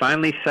Ohtani has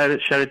finally shut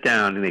it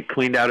down, and they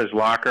cleaned out his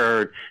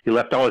locker. He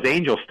left all his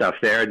Angel stuff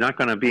there. Not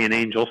going to be an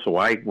Angel, so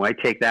why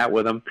take that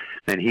with him?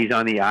 And he's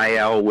on the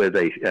IL with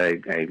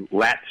a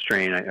lat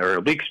strain or a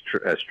oblique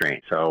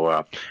strain.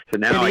 So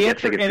now I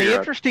guess they can figure out. And the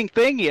interesting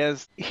thing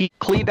is, he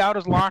cleaned out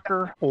his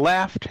locker,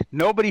 left.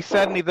 Nobody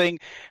said anything.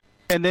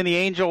 And then the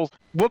Angels,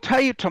 we'll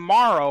tell you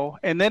tomorrow,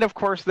 and then, of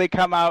course, they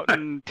come out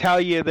and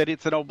tell you that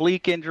it's an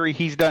oblique injury,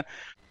 he's done.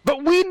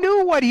 But we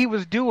knew what he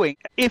was doing.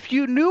 If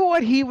you knew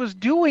what he was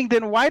doing,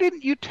 then why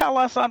didn't you tell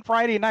us on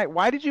Friday night?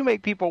 Why did you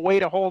make people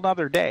wait a whole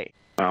other day?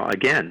 Well,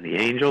 again, the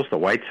Angels, the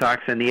White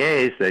Sox, and the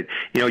A's. It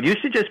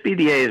used to just be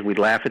the A's. We'd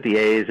laugh at the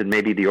A's and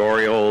maybe the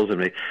Orioles,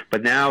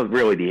 but now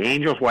really the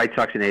Angels, White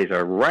Sox, and A's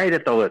are right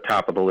at the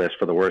top of the list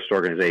for the worst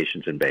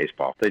organizations in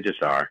baseball. They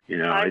just are.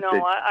 I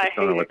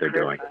don't know what they're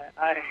doing.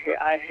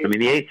 I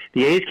hate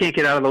the A's can't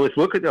get out of the list.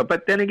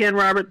 But then again,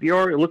 Robert,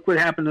 look what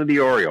happened to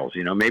the Orioles.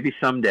 Maybe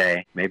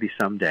someday.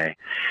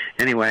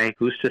 Anyway,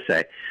 who's to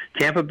say?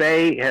 Tampa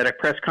Bay had a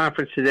press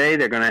conference today.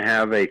 They're going to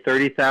have a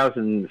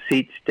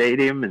 30,000-seat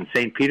stadium in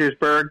St.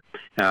 Petersburg,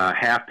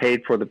 half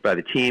paid for by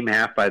the team,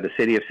 half by the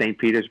city of St.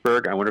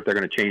 Petersburg. I wonder if they're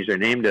going to change their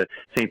name to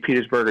St.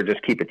 Petersburg or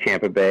just keep it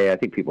Tampa Bay. I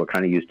think people are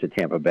kind of used to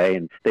Tampa Bay,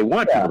 and they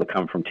want people to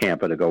come from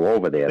Tampa to go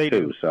over there,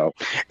 too. So,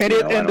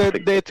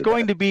 it's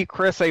going to be,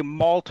 Chris, a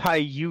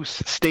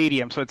multi-use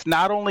stadium. So it's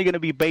not only going to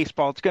be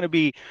baseball; it's going to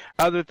be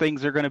other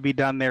things that are going to be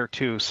done there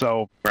too.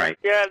 So right,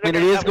 and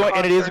it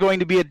is going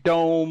to be a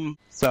dome.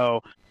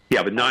 So.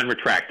 Yeah, but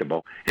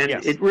non-retractable. And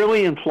yes. It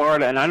really in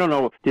Florida, and I don't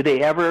know, did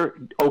they ever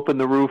open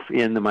the roof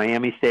in the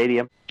Miami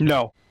Stadium?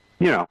 No.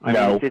 I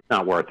mean, it's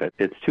not worth it.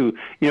 It's too,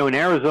 in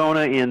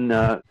Arizona in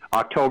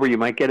October, you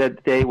might get a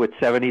day with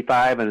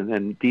 75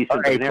 and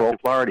decent. In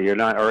Florida, you're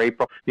not, or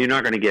April, you're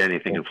not going to get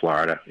anything in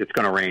Florida. It's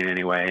going to rain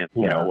anyway,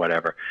 and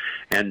whatever.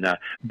 And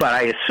but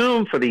I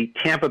assume for the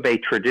Tampa Bay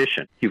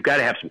tradition, you've got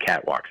to have some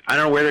catwalks. I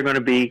don't know where they're going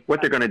to be,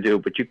 what they're going to do,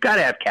 but you've got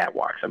to have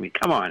catwalks. I mean,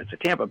 come on, it's a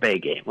Tampa Bay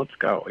game. Let's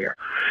go here.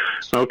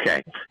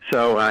 Okay.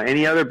 So,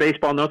 any other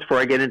baseball notes before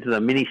I get into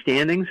the mini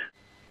standings?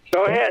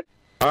 Go ahead.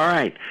 All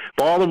right.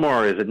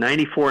 Baltimore is at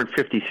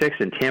 94-56,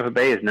 and Tampa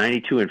Bay is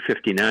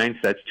 92-59. So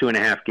that's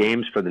 2.5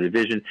 games for the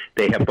division.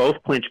 They have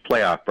both clinched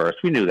playoff berths.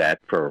 We knew that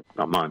for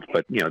a month,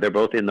 but they're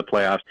both in the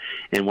playoffs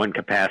in one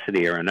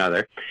capacity or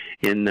another.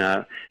 In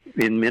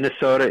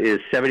Minnesota is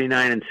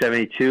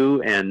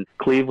 79-72, and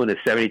Cleveland is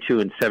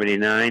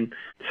 72-79.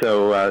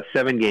 So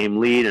 7-game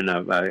lead, and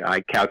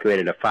I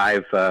calculated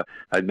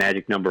a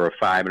magic number of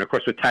 5. And of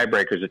course, with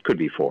tiebreakers, it could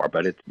be 4,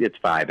 but it's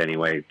 5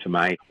 anyway, to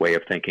my way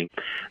of thinking.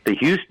 The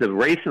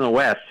race in the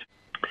West.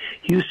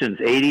 Houston's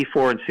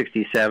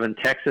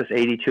 84-67, Texas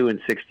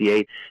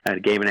 82-68, and a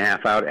game and a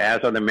half out, as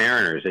are the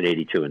Mariners at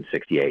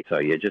 82-68. So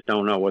you just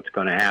don't know what's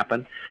going to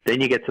happen. Then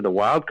you get to the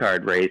wild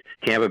card race.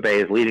 Tampa Bay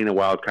is leading the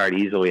wild card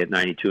easily at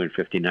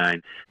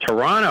 92-59.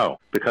 Toronto,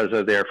 because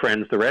of their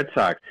friends the Red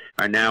Sox,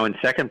 are now in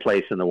second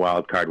place in the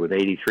wild card with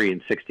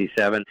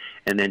 83-67,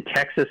 and then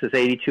Texas is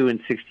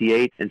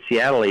 82-68, and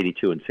Seattle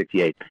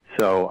 82-68.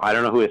 So I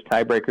don't know who has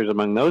tiebreakers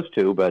among those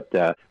two, but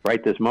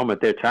right this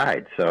moment they're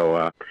tied.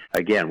 So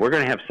again, we're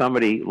going to have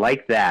somebody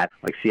like that,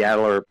 like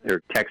Seattle or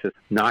Texas,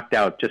 knocked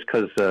out just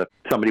because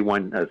somebody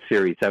won a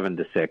series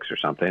 7-6 or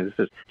something. This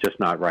is just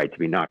not right to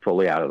be knocked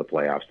fully out of the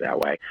playoffs that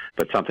way.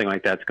 But something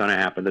like that's going to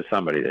happen to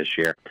somebody this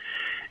year.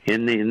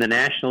 In the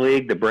National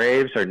League, the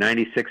Braves are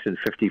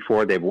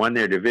 96-54. They've won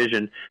their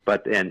division,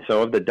 and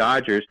so have the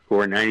Dodgers, who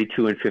are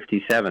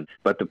 92-57.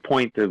 But the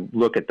point to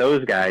look at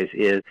those guys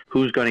is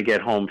who's going to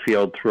get home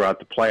field throughout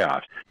the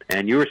playoffs.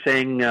 And you were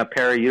saying,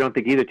 Perry, you don't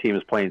think either team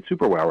is playing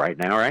super well right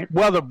now, right?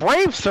 Well, the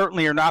Braves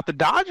certainly are not. The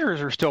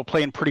Dodgers are still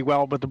playing pretty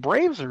well, but the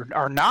Braves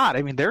are not.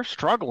 I mean, they're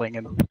struggling,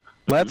 and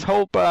let's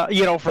hope,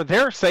 for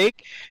their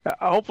sake,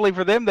 hopefully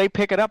for them, they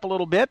pick it up a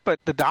little bit. But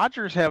the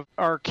Dodgers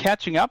are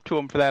catching up to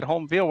them for that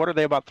home field. What are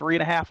they, about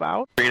 3.5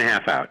 out?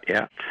 3.5 out,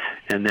 yeah.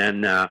 And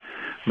then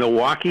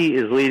Milwaukee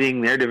is leading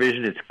their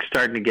division. It's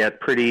starting to get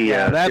pretty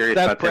serious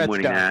about them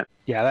winning that.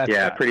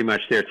 Yeah, pretty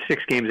much. They're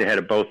 6 games ahead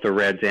of both the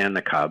Reds and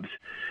the Cubs.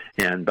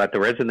 But the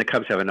Reds and the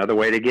Cubs have another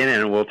way to get in,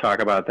 and we'll talk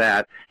about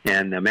that.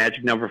 And the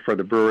magic number for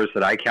the Brewers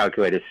that I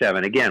calculate is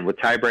 7. Again, with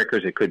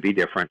tiebreakers, it could be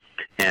different.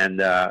 And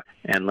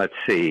let's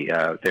see,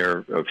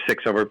 they're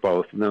 6 over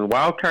both. And then the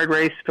wild card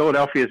race,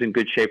 Philadelphia is in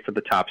good shape for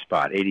the top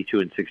spot,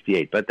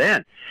 82-68. But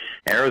then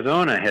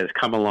Arizona has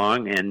come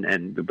along,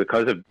 and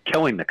because of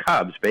killing the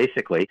Cubs,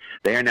 basically,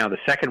 they are now the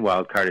second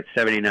wild card at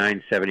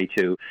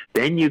 79-72.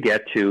 Then you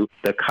get to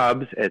the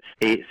Cubs at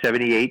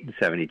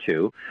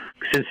 78-72,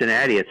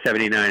 Cincinnati at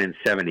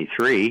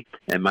 79-73,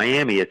 and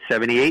Miami at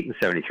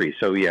 78-73.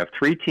 So you have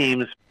 3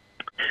 teams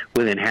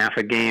within half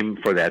a game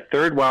for that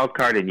third wild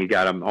card, and you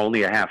got them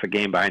only a half a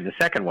game behind the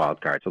second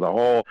wild card. So the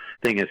whole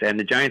thing is, and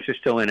the Giants are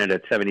still in it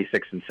at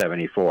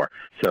 76-74.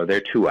 So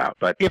they're 2 out.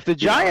 But if the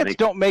Giants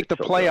don't make the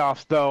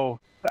playoffs, though,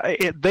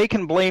 they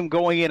can blame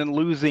going in and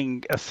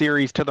losing a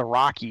series to the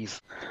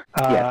Rockies.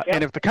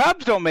 And if the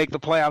Cubs don't make the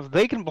playoffs,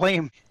 they can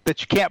blame that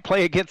you can't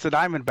play against the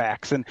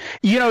Diamondbacks. And,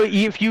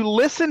 if you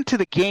listen to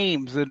the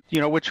games,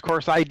 which, of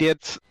course, I did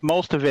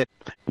most of it,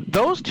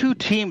 those 2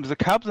 teams, the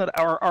Cubs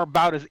are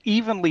about as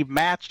evenly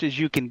matched as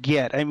you can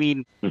get. I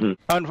mean,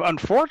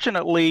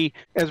 unfortunately,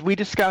 as we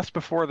discussed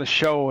before the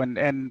show,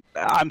 and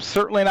I'm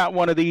certainly not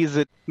one of these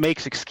that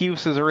makes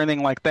excuses or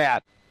anything like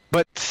that,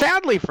 but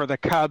sadly for the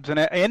Cubs, and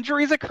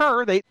injuries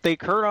occur, they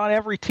occur on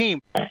every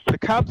team. The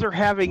Cubs are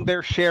having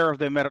their share of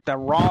them at the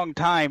wrong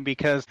time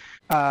because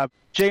Jeimer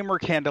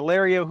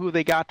Candelario, who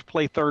they got to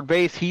play third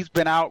base, he's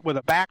been out with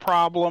a back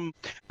problem.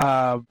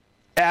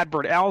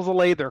 Adbert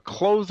Alzolay, their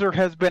closer,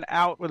 has been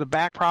out with a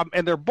back problem,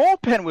 and their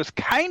bullpen was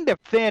kind of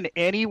thin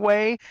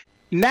anyway.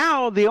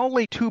 Now the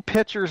only 2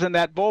 pitchers in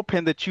that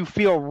bullpen that you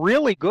feel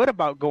really good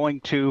about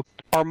going to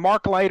are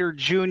Mark Leiter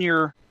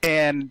Jr.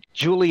 and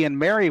Julian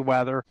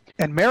Merriweather.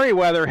 And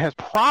Merriweather has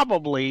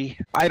probably,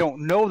 I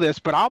don't know this,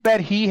 but I'll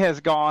bet he has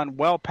gone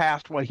well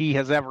past what he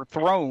has ever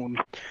thrown.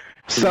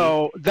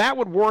 So that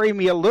would worry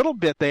me a little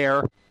bit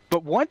there.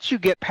 But once you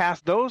get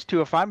past those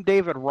 2, if I'm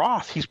David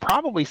Ross, he's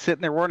probably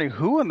sitting there wondering,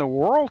 who in the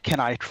world can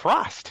I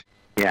trust?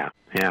 Yeah.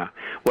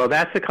 Well,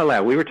 that's a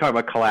collapse. We were talking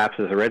about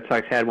collapses. The Red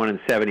Sox had one in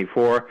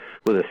 74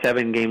 with a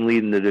 7-game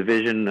lead in the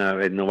division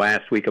in the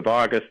last week of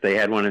August. They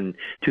had one in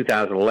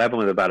 2011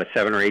 with about a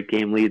 7 or 8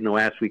 game lead in the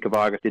last week of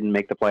August. Didn't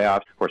make the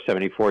playoffs. Or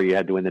 74, you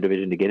had to win the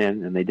division to get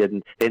in, and they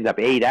didn't. They ended up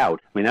 8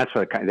 out. I mean, that's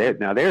what.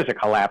 Now there's a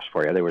collapse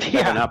for you. They were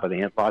 7 up, and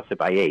they lost it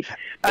by 8.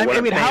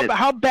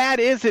 How bad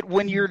is it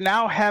when you're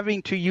now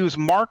having to use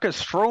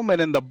Marcus Stroman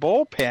in the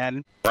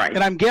bullpen? Right.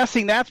 And I'm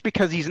guessing that's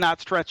because he's not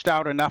stretched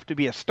out enough to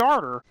be a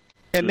starter.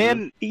 And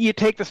then you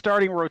take the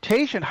starting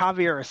rotation.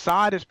 Javier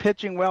Assad is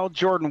pitching well.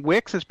 Jordan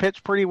Wicks has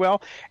pitched pretty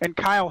well. And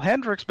Kyle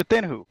Hendricks, but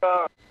then who?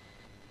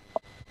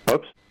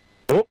 Oops.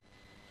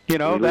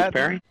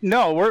 Perry?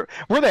 No, we're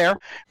there.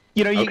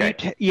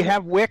 You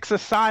have Wicks,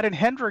 Assad, and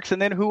Hendricks, and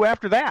then who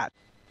after that?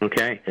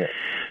 Okay.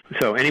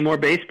 So any more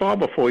baseball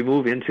before we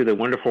move into the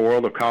wonderful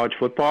world of college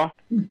football?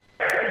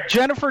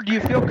 Jennifer, do you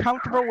feel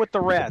comfortable with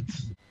the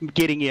Reds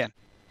getting in?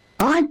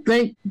 I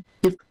think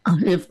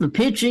if the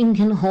pitching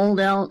can hold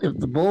out, if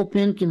the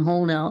bullpen can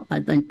hold out, I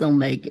think they'll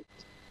make it.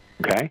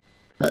 Okay.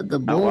 But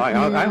the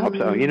bullpen, I hope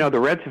so. The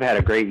Reds have had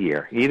a great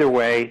year. Either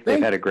way, they've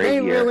had a great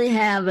year. They really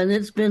have, and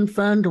it's been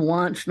fun to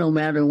watch no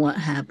matter what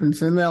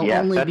happens, and they'll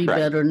only be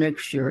better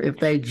next year if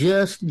they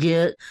just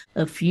get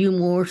a few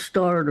more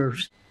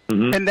starters.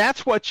 Mm-hmm. And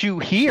that's what you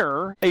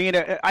hear.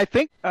 I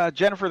think,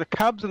 Jennifer, the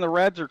Cubs and the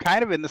Reds are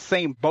kind of in the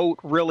same boat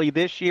really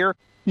this year.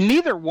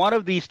 Neither one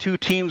of these 2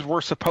 teams were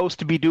supposed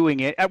to be doing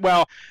it.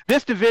 Well,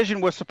 this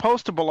division was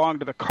supposed to belong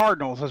to the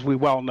Cardinals, as we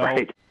well know.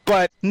 Right.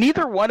 But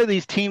neither one of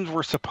these teams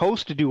were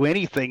supposed to do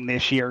anything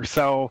this year.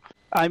 So,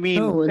 I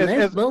mean...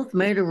 they've both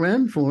made a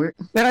run for it.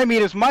 And I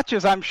mean, as much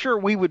as I'm sure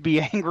we would be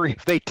angry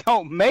if they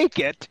don't make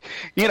it,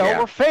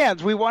 we're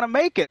fans. We want to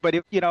make it. But,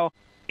 if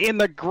in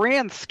the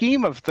grand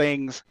scheme of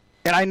things,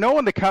 and I know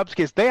in the Cubs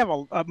case, they have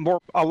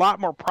a lot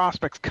more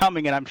prospects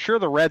coming, and I'm sure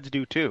the Reds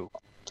do too.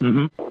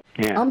 Mm-hmm.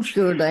 Yeah. I'm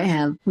sure they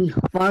have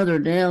farther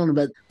down,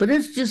 but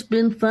it's just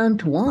been fun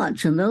to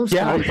watch, and those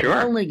guys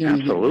are only going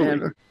to get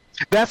better.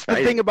 That's the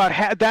thing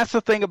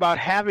about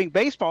having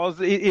baseball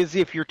is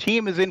if your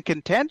team is in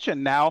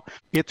contention now,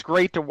 it's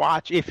great to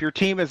watch. If your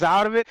team is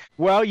out of it,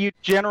 well, you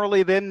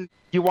generally then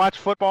you watch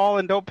football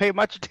and don't pay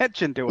much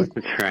attention to it.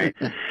 That's right.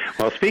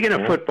 Well, speaking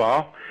of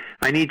football,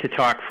 I need to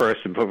talk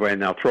first,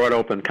 and I'll throw it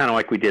open, kind of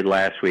like we did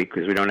last week,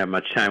 because we don't have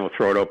much time. We'll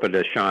throw it open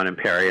to Sean and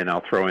Perry, and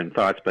I'll throw in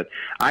thoughts. But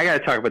I got to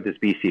talk about this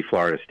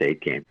BC-Florida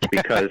State game,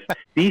 because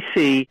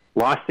BC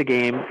lost the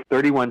game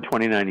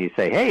 31-29. You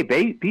say, hey,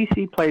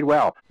 BC played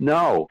well.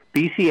 No,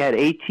 BC had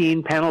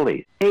 18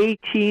 penalties.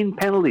 18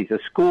 penalties, a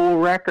school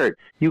record.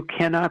 You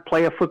cannot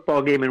play a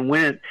football game and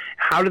win it.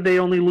 How did they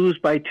only lose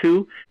by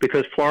 2?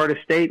 Because Florida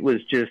State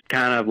was just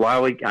kind of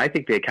lolly. I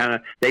think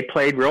they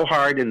played real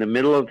hard in the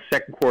middle of the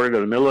second quarter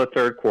to the middle of the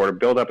third quarter,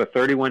 built up a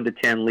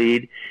 31-10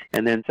 lead,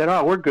 and then said,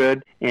 "Oh, we're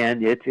good."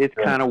 And it's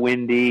kind of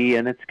windy,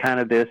 and it's kind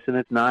of this, and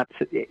it's not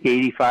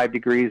 85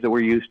 degrees that we're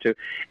used to.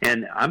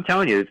 And I'm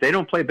telling you, if they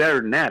don't play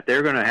better than that,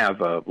 they're going to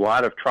have a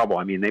lot of trouble.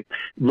 I mean, they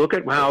look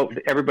at how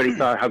everybody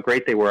thought how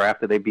great they were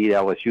after they beat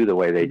LSU the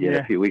way they did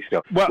a few weeks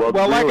ago. Well,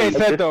 really, like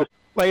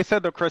I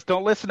said though, Chris,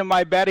 don't listen to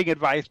my betting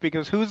advice,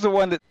 because who's the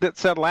one that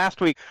said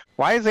last week,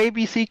 why is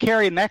ABC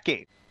carrying that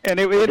game? And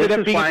it ended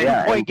up being a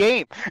 2-point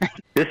game.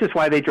 This is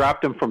why they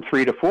dropped them from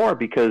 3 to 4,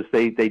 because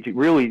they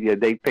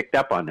picked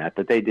up on that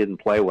they didn't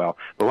play well.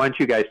 But why don't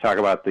you guys talk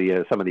about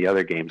some of the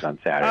other games on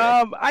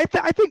Saturday? I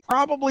think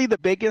probably the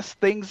biggest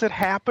things that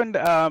happened,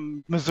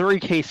 Missouri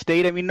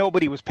K-State. I mean,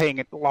 nobody was paying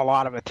a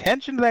lot of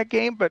attention to that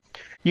game, but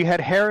you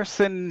had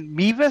Harrison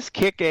Mevis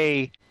kick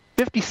a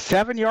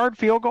 57-yard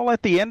field goal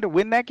at the end to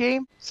win that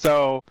game.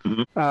 So.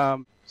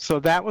 So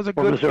that was a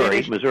good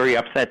finish. Missouri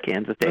upset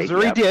Kansas State.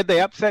 Missouri did.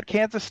 They upset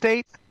Kansas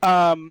State.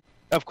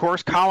 Of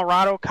course,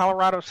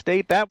 Colorado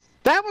State. That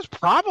was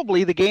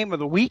probably the game of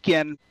the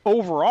weekend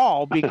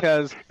overall,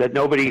 because that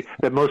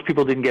most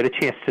people didn't get a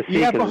chance to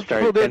see, because it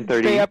started at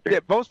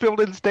 10:30. Most people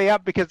didn't stay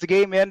up because the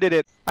game ended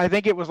at, I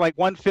think it was like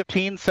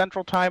 1:15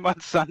 Central Time on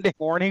Sunday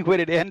morning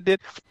when it ended.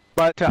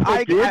 But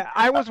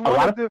I was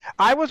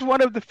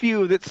one of the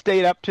few that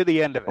stayed up to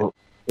the end of it.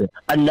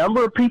 A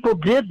number of people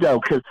did, though,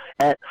 because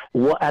at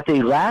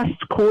the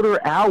last quarter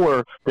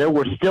hour, there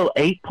were still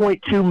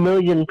 8.2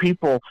 million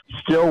people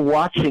still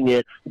watching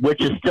it,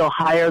 which is still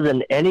higher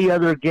than any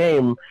other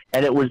game,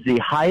 and it was the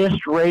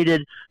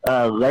highest-rated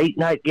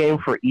late-night game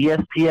for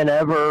ESPN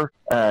ever.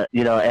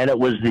 And it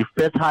was the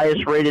 5th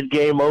highest-rated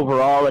game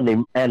overall,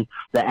 and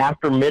the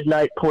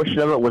after-midnight portion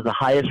of it was the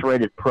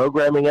highest-rated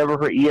programming ever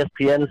for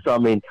ESPN. So, I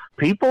mean,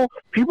 people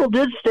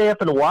did stay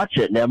up and watch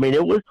it. And, I mean,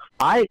 it was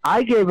I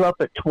gave up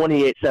at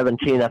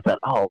 28-17. I thought,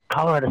 oh,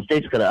 Colorado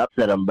State's going to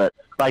upset them. But,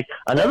 like,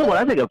 another one,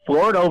 I think of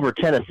Florida over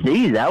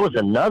Tennessee, that was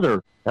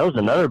another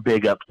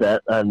big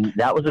upset, and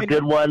that was a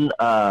good one.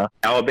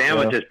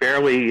 Alabama just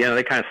barely,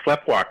 they kind of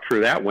sleptwalked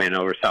through that win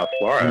over South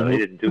Florida. Mm-hmm. They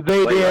didn't do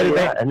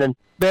and then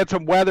they had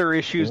some weather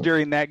issues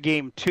during that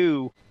game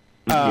too.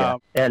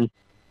 And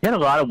you had a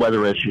lot of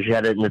weather issues. You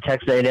had it in the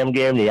Texas A&M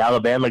game, the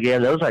Alabama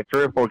game. There was like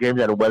 3 or 4 games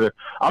that had weather.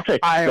 I'll tell you,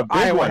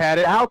 Iowa had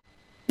it.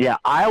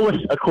 Iowa,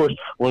 of course,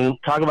 when we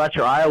talk about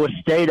your Iowa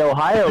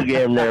State-Ohio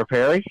game there,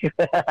 Perry.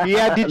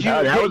 Yeah, did you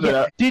hear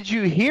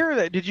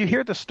that? Did you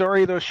hear the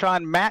story, though,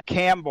 Sean? Matt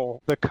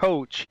Campbell, the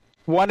coach,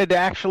 wanted to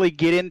actually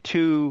get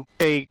into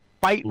a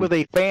fight with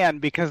a fan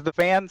because the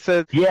fan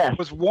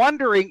was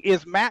wondering,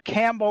 is Matt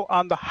Campbell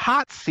on the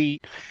hot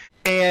seat?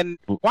 And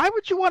why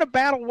would you want to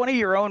battle one of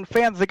your own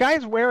fans? The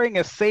guy's wearing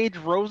a Sage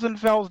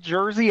Rosenfels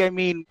jersey. I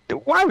mean,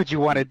 why would you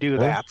want to do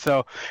that?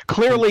 So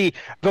clearly,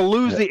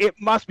 it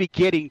must be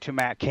getting to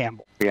Matt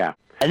Campbell. Yeah.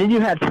 And then you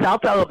had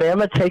South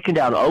Alabama taking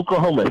down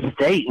Oklahoma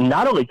State, and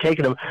not only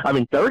taking them,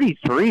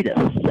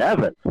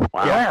 33-7.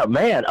 Wow. Yeah,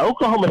 man,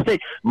 Oklahoma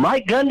State.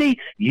 Mike Gundy,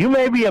 you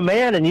may be a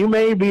man and you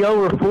may be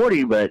over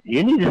 40, but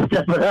you need to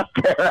step it up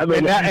there. I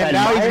mean, now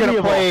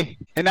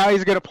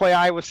he's going to play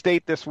Iowa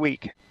State this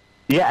week.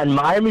 Yeah, and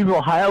Miami of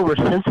Ohio over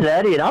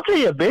Cincinnati, and I'll tell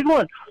you a big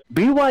one: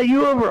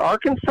 BYU over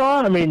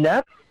Arkansas. I mean,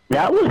 that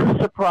was a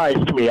surprise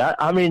to me.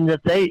 I mean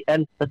that they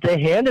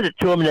handed it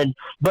to them,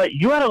 but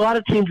you had a lot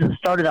of teams that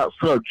started out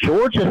slow.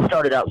 Georgia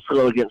started out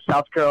slow against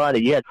South Carolina.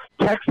 You had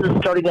Texas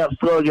starting out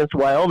slow against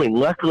Wyoming.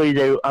 Luckily,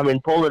 they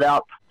pulled it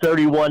out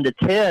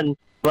 31-10.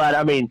 But,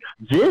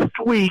 this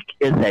week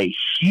is a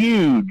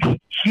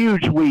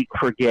huge week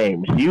for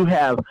games. You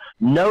have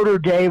Notre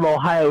Dame,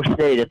 Ohio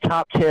State, a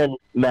top 10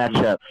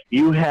 matchup.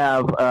 You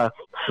have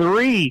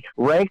 3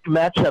 ranked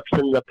matchups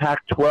in the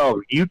Pac-12.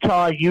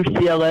 Utah,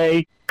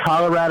 UCLA,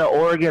 Colorado,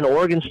 Oregon,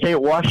 Oregon State,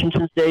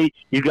 Washington State.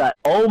 You got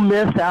Ole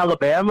Miss,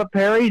 Alabama,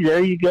 Perry.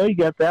 There you go. You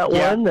got that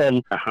one.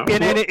 And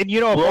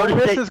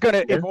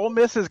if Ole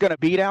Miss is going to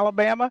beat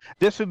Alabama,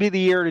 this would be the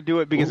year to do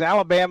it because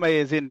Alabama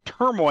is in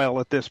turmoil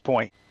at this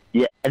point.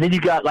 Yeah, and then you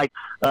got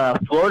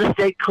Florida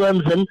State,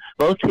 Clemson.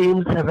 Both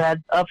teams have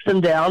had ups and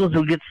downs.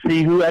 We'll get to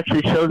see who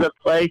actually shows up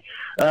to play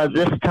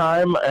this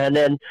time. And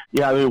then,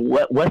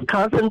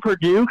 Wisconsin,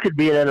 Purdue could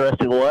be an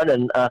interesting one.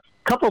 And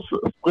couple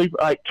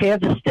like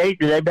Kansas State,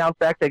 do they bounce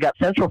back? They got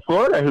Central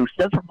Florida is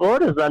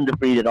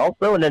undefeated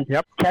also. And then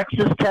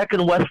Texas Tech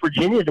and West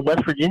Virginia.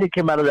 West Virginia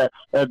came out of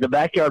the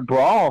backyard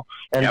brawl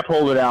and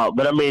pulled it out.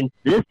 But,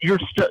 this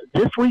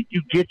week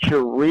you get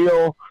your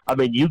real –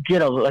 you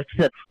get like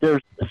I said,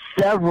 there's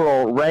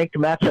several ranked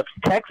matchups.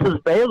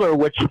 Texas-Baylor,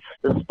 which is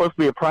supposed to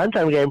be a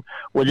primetime game,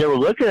 when they were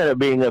looking at it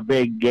being a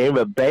big game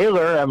of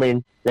Baylor,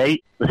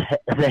 they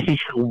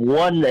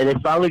won, and they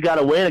finally got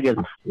a win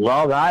against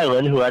Long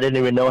Island, who I didn't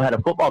even know had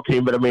a football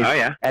team. But I mean,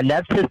 and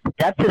that's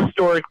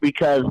historic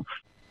because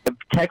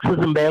Texas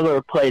and Baylor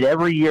have played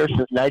every year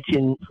since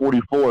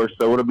 1944,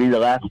 so it'll be the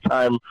last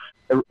time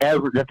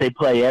ever that they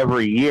play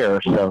every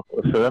year. So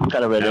that's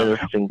kind of an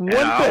interesting.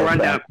 I'll run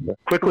down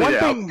quickly.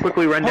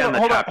 Quickly run down the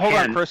top 10. Hold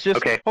on, Chris.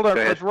 Hold on,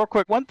 Chris, real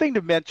quick. One thing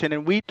to mention,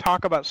 and we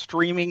talk about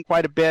streaming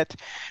quite a bit.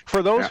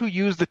 For those who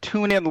use the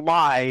TuneIn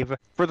Live,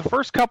 for the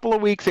first couple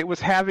of weeks, it was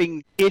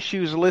having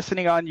issues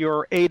listening on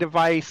your A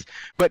device,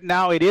 but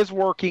now it is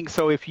working.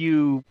 So if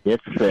you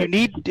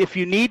need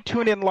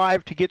TuneIn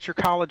Live to get your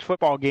college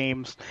football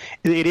games,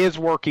 it is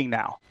working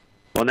now.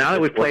 Well, now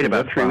that we've played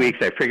about 3 weeks,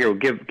 I figure we'll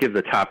give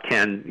the top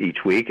 10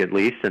 each week at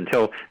least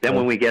until then.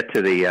 When we get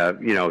to the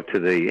to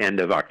the end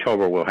of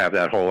October, we'll have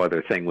that whole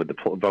other thing with the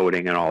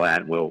voting and all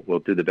that. And we'll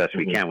do the best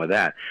we can with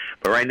that.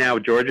 But right now,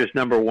 Georgia's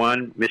number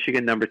 1,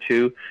 Michigan number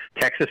 2,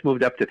 Texas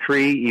moved up to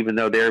 3, even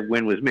though their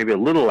win was maybe a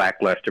little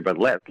lackluster, but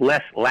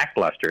less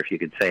lackluster, if you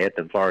could say it,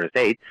 than Florida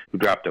State, who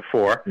dropped to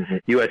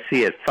 4.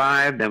 USC at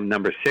 5. Then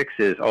number 6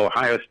 is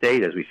Ohio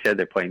State. As we said,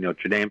 they're playing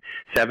Notre Dame.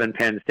 7,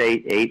 Penn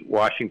State. 8,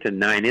 Washington.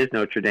 9 is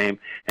Notre Dame.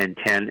 And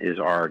 10 is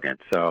Oregon.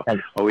 So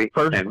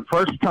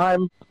first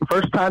time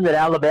that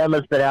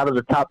Alabama's been out of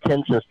the top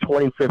 10 since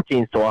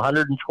 2015. So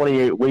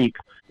 128 weeks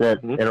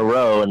in a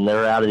row, and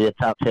they're out of the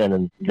top 10,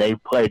 and they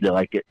played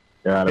like it.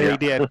 They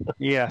did,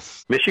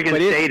 yes. Michigan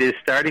State is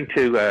starting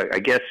to,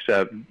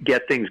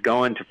 get things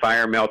going to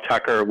fire Mel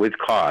Tucker with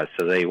cause,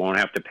 so they won't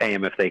have to pay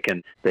him if they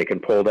can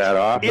pull that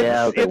off.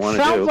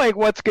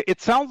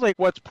 It sounds like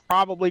what's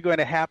probably going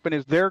to happen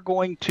is they're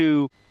going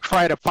to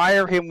try to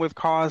fire him with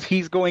cause.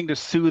 He's going to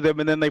sue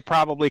them, and then they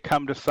probably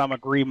come to some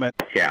agreement.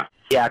 Yeah.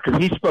 Yeah, because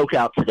he spoke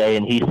out today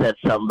and he said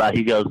something about,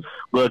 he goes,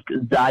 look,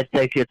 I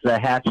think it's a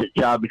hatchet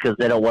job because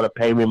they don't want to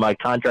pay me my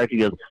contract. He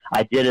goes,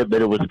 I did it,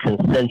 but it was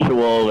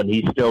consensual, and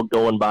he's still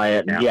going by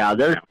it. Yeah,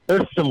 there's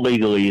some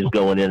legalese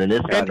going in, and this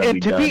not going to be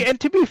done.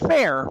 And to be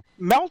fair,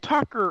 Mel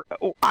Tucker,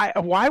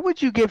 why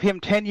would you give him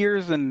 10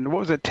 years and, what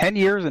was it, 10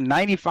 years and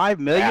 $95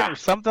 million or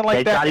something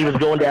like that? They thought he was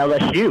going to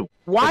LSU.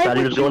 Why would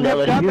you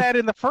have done that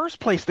in the first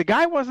place? The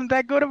guy wasn't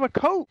that good of a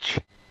coach.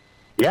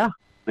 Yeah.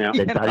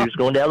 They thought he was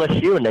going to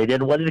LSU, and they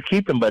didn't want to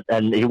keep him.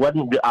 And he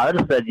wasn't. I would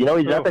have said, he's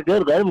not that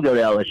good. Let him go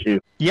to LSU.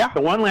 Yeah.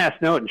 So one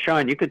last note, and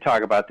Sean, you could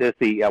talk about this.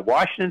 The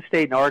Washington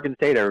State and Oregon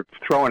State are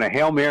throwing a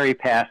Hail Mary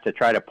pass to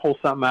try to pull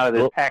something out of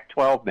this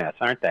Pac-12 mess,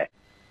 aren't they?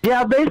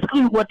 Yeah,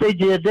 basically what they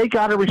did, they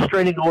got a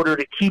restraining order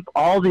to keep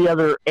all the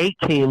other 8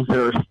 teams that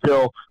are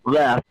still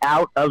left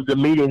out of the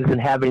meetings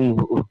and having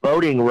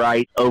voting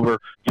right over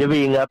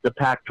divvying up the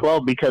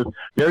Pac-12, because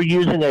they're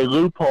using a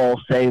loophole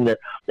saying that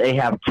they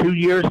have 2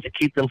 years to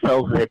keep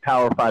themselves as a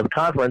Power 5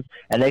 conference,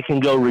 and they can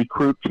go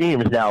recruit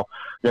teams. Now,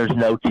 there's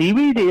no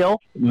TV deal.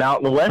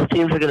 Mountain West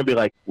teams are going to be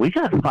like, we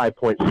got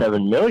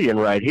 $5.7 million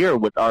right here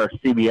with our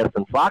CBS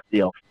and Fox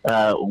deal.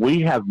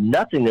 We have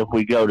nothing if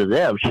we go to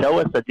them. Show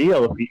us a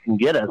deal if you can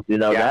get us.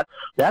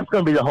 That's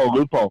going to be the whole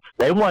loophole.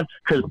 They want,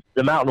 because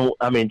the Mountain,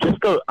 just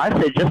go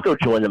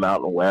join the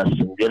Mountain West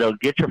and get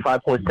your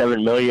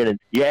 $5.7 million. And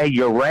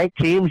your ranked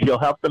teams, you'll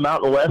help the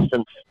Mountain West,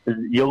 and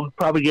you'll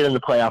probably get in the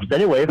playoffs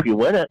anyway if you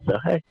win it. So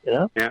hey,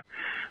 Yeah.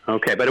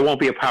 Okay, but it won't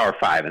be a Power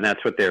 5, and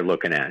that's what they're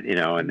looking at,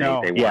 and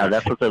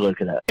that's what they're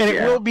looking at. And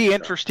it will be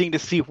interesting to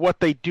see what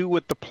they do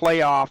with the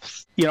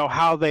playoffs,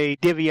 how they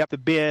divvy up the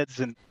bids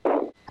and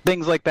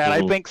things like that.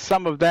 I think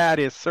some of that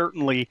is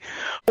certainly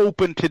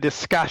open to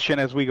discussion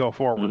as we go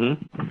forward.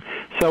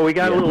 So we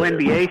got a little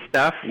NBA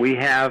stuff. We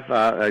have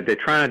they're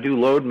trying to do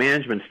load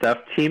management stuff.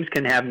 Teams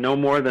can have no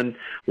more than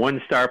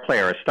one star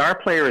player. A star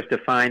player is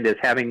defined as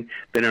having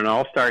been an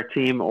all-star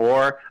team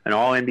or an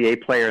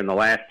all-NBA player in the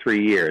last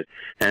 3 years,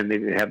 and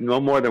they have no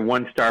more than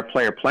one star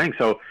player playing.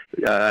 So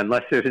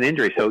unless there's an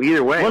injury, so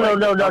either way. Well,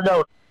 no.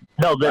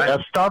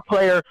 A star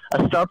player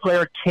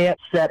can't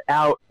set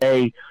out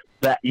the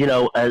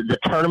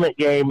tournament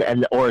game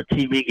or a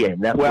TV game.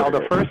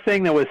 The first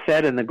thing that was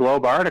said in the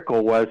Globe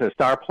article was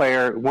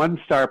one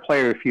star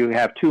player, if you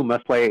have 2,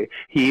 must play.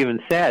 He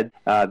even said,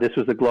 this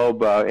was the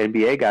Globe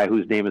NBA guy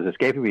whose name is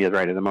escaping me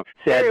right at the moment,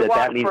 said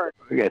that means,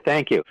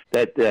 thank you,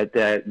 that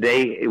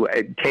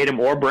Tatum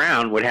or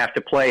Brown would have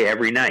to play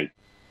every night.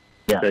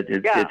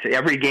 It's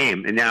every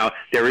game. And now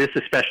there is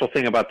a special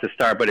thing about the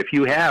star, but if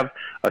you have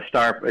a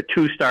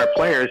 2-star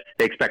players,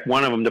 they expect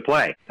one of them to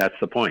play. That's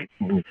the point.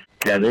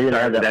 That's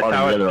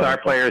how a star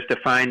player is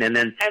defined.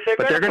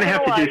 But they're going to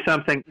have to do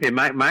something. In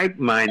my mind,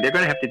 they're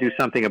going to have to do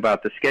something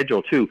about the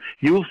schedule too.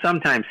 You will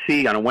sometimes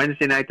see on a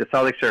Wednesday night the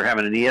Celtics are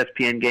having an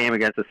ESPN game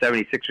against the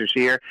 76ers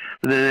here,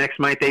 and then the next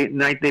night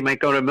they might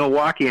go to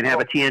Milwaukee and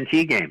have a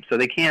TNT game. So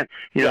they can't.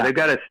 They've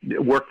got to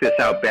work this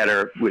out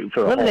better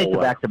for eliminate the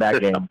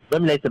back-to-back game.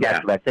 Eliminate the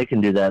back-to-back. They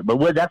can do that, but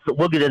we'll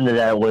get into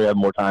that. We'll have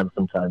more time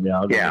sometime.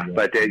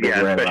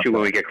 Especially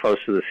when we get close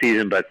to the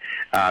season. But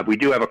we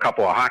do have a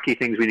couple of hockey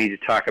things we need to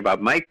talk about.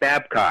 Mike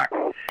Babcock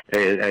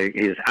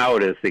is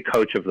out as the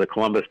coach of the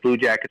Columbus Blue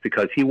Jackets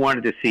because he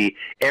wanted to see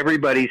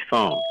everybody's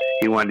phone.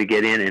 He wanted to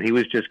get in, and he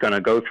was just going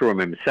to go through them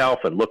himself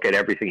and look at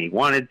everything he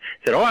wanted.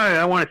 Said, "Oh,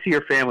 I want to see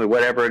your family,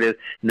 whatever it is."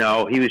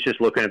 No, he was just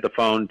looking at the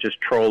phone,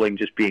 just trolling,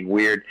 just being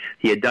weird.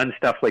 He had done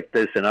stuff like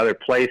this in other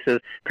places.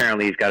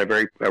 Apparently, he's got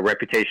a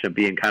reputation of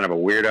being kind of a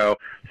weirdo.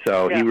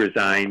 So he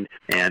resigned,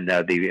 and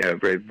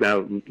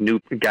the new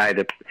guy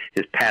that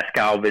is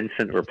Pascal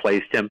Vincent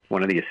replaced him,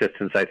 one of the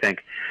assistants, I think.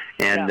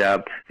 And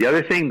the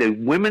other thing, the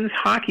Women's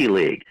Hockey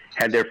League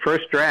had their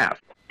first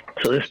draft.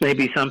 So this may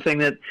be something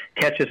that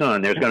catches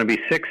on. There's going to be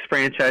 6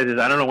 franchises.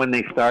 I don't know when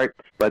they start,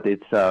 but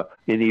it's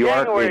in New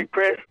York. January,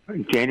 Chris.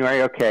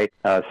 January, okay.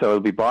 So it'll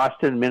be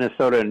Boston,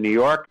 Minnesota, and New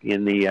York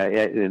in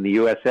the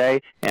USA,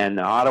 and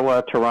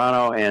Ottawa,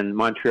 Toronto, and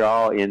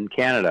Montreal in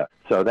Canada.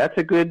 So that's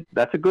a good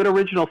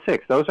original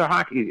 6. Those are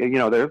hockey.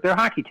 They're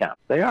hockey towns.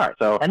 They are.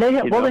 So and they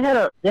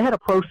had a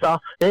pro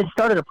soft. They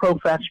started a pro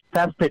fast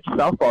pitch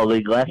softball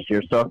league last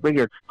year. So I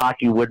figured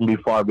hockey wouldn't be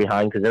far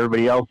behind because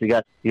everybody else you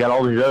got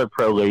all these other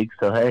pro leagues.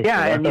 So hey.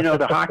 Yeah, and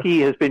the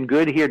hockey has been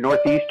good here.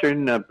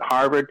 Northeastern,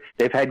 Harvard,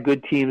 they've had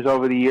good teams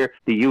over the year.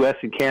 The U.S.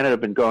 and Canada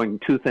have been going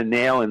tooth and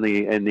nail in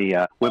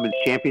the women's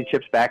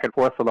championships back and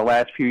forth for the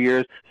last few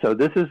years. So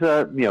this is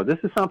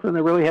something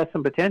that really has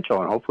some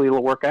potential, and hopefully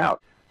it'll work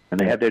out. And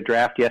they had their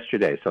draft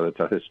yesterday, so it's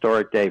a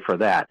historic day for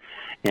that.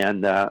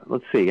 And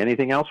let's see,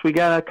 anything else we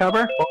got to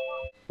cover?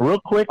 Real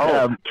quick,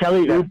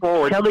 Kelly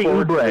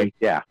Oubre.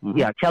 Yeah. Mm-hmm.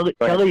 Yeah, Kelly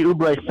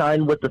Oubre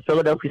signed with the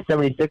Philadelphia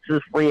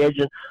 76ers, free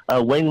agent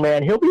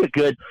wingman. He'll be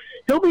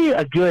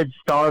a good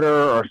starter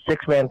or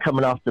 6-man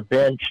coming off the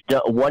bench.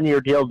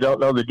 1-year deal, don't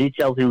know the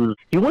details.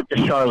 He went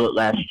to Charlotte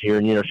last year,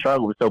 and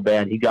Charlotte was so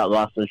bad he got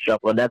lost in the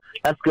shuffle. And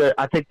that's good.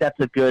 I think that's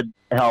a good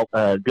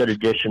good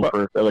addition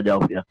for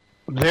Philadelphia.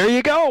 There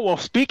you go. Well,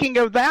 speaking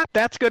of that,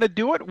 that's going to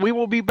do it. We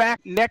will be back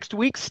next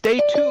week.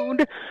 Stay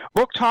tuned.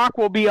 Book Talk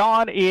will be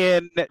on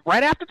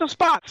right after the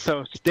spot,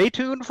 so stay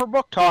tuned for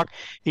Book Talk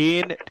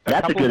in a couple minutes.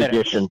 That's a good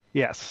addition.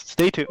 Yes,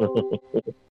 stay tuned.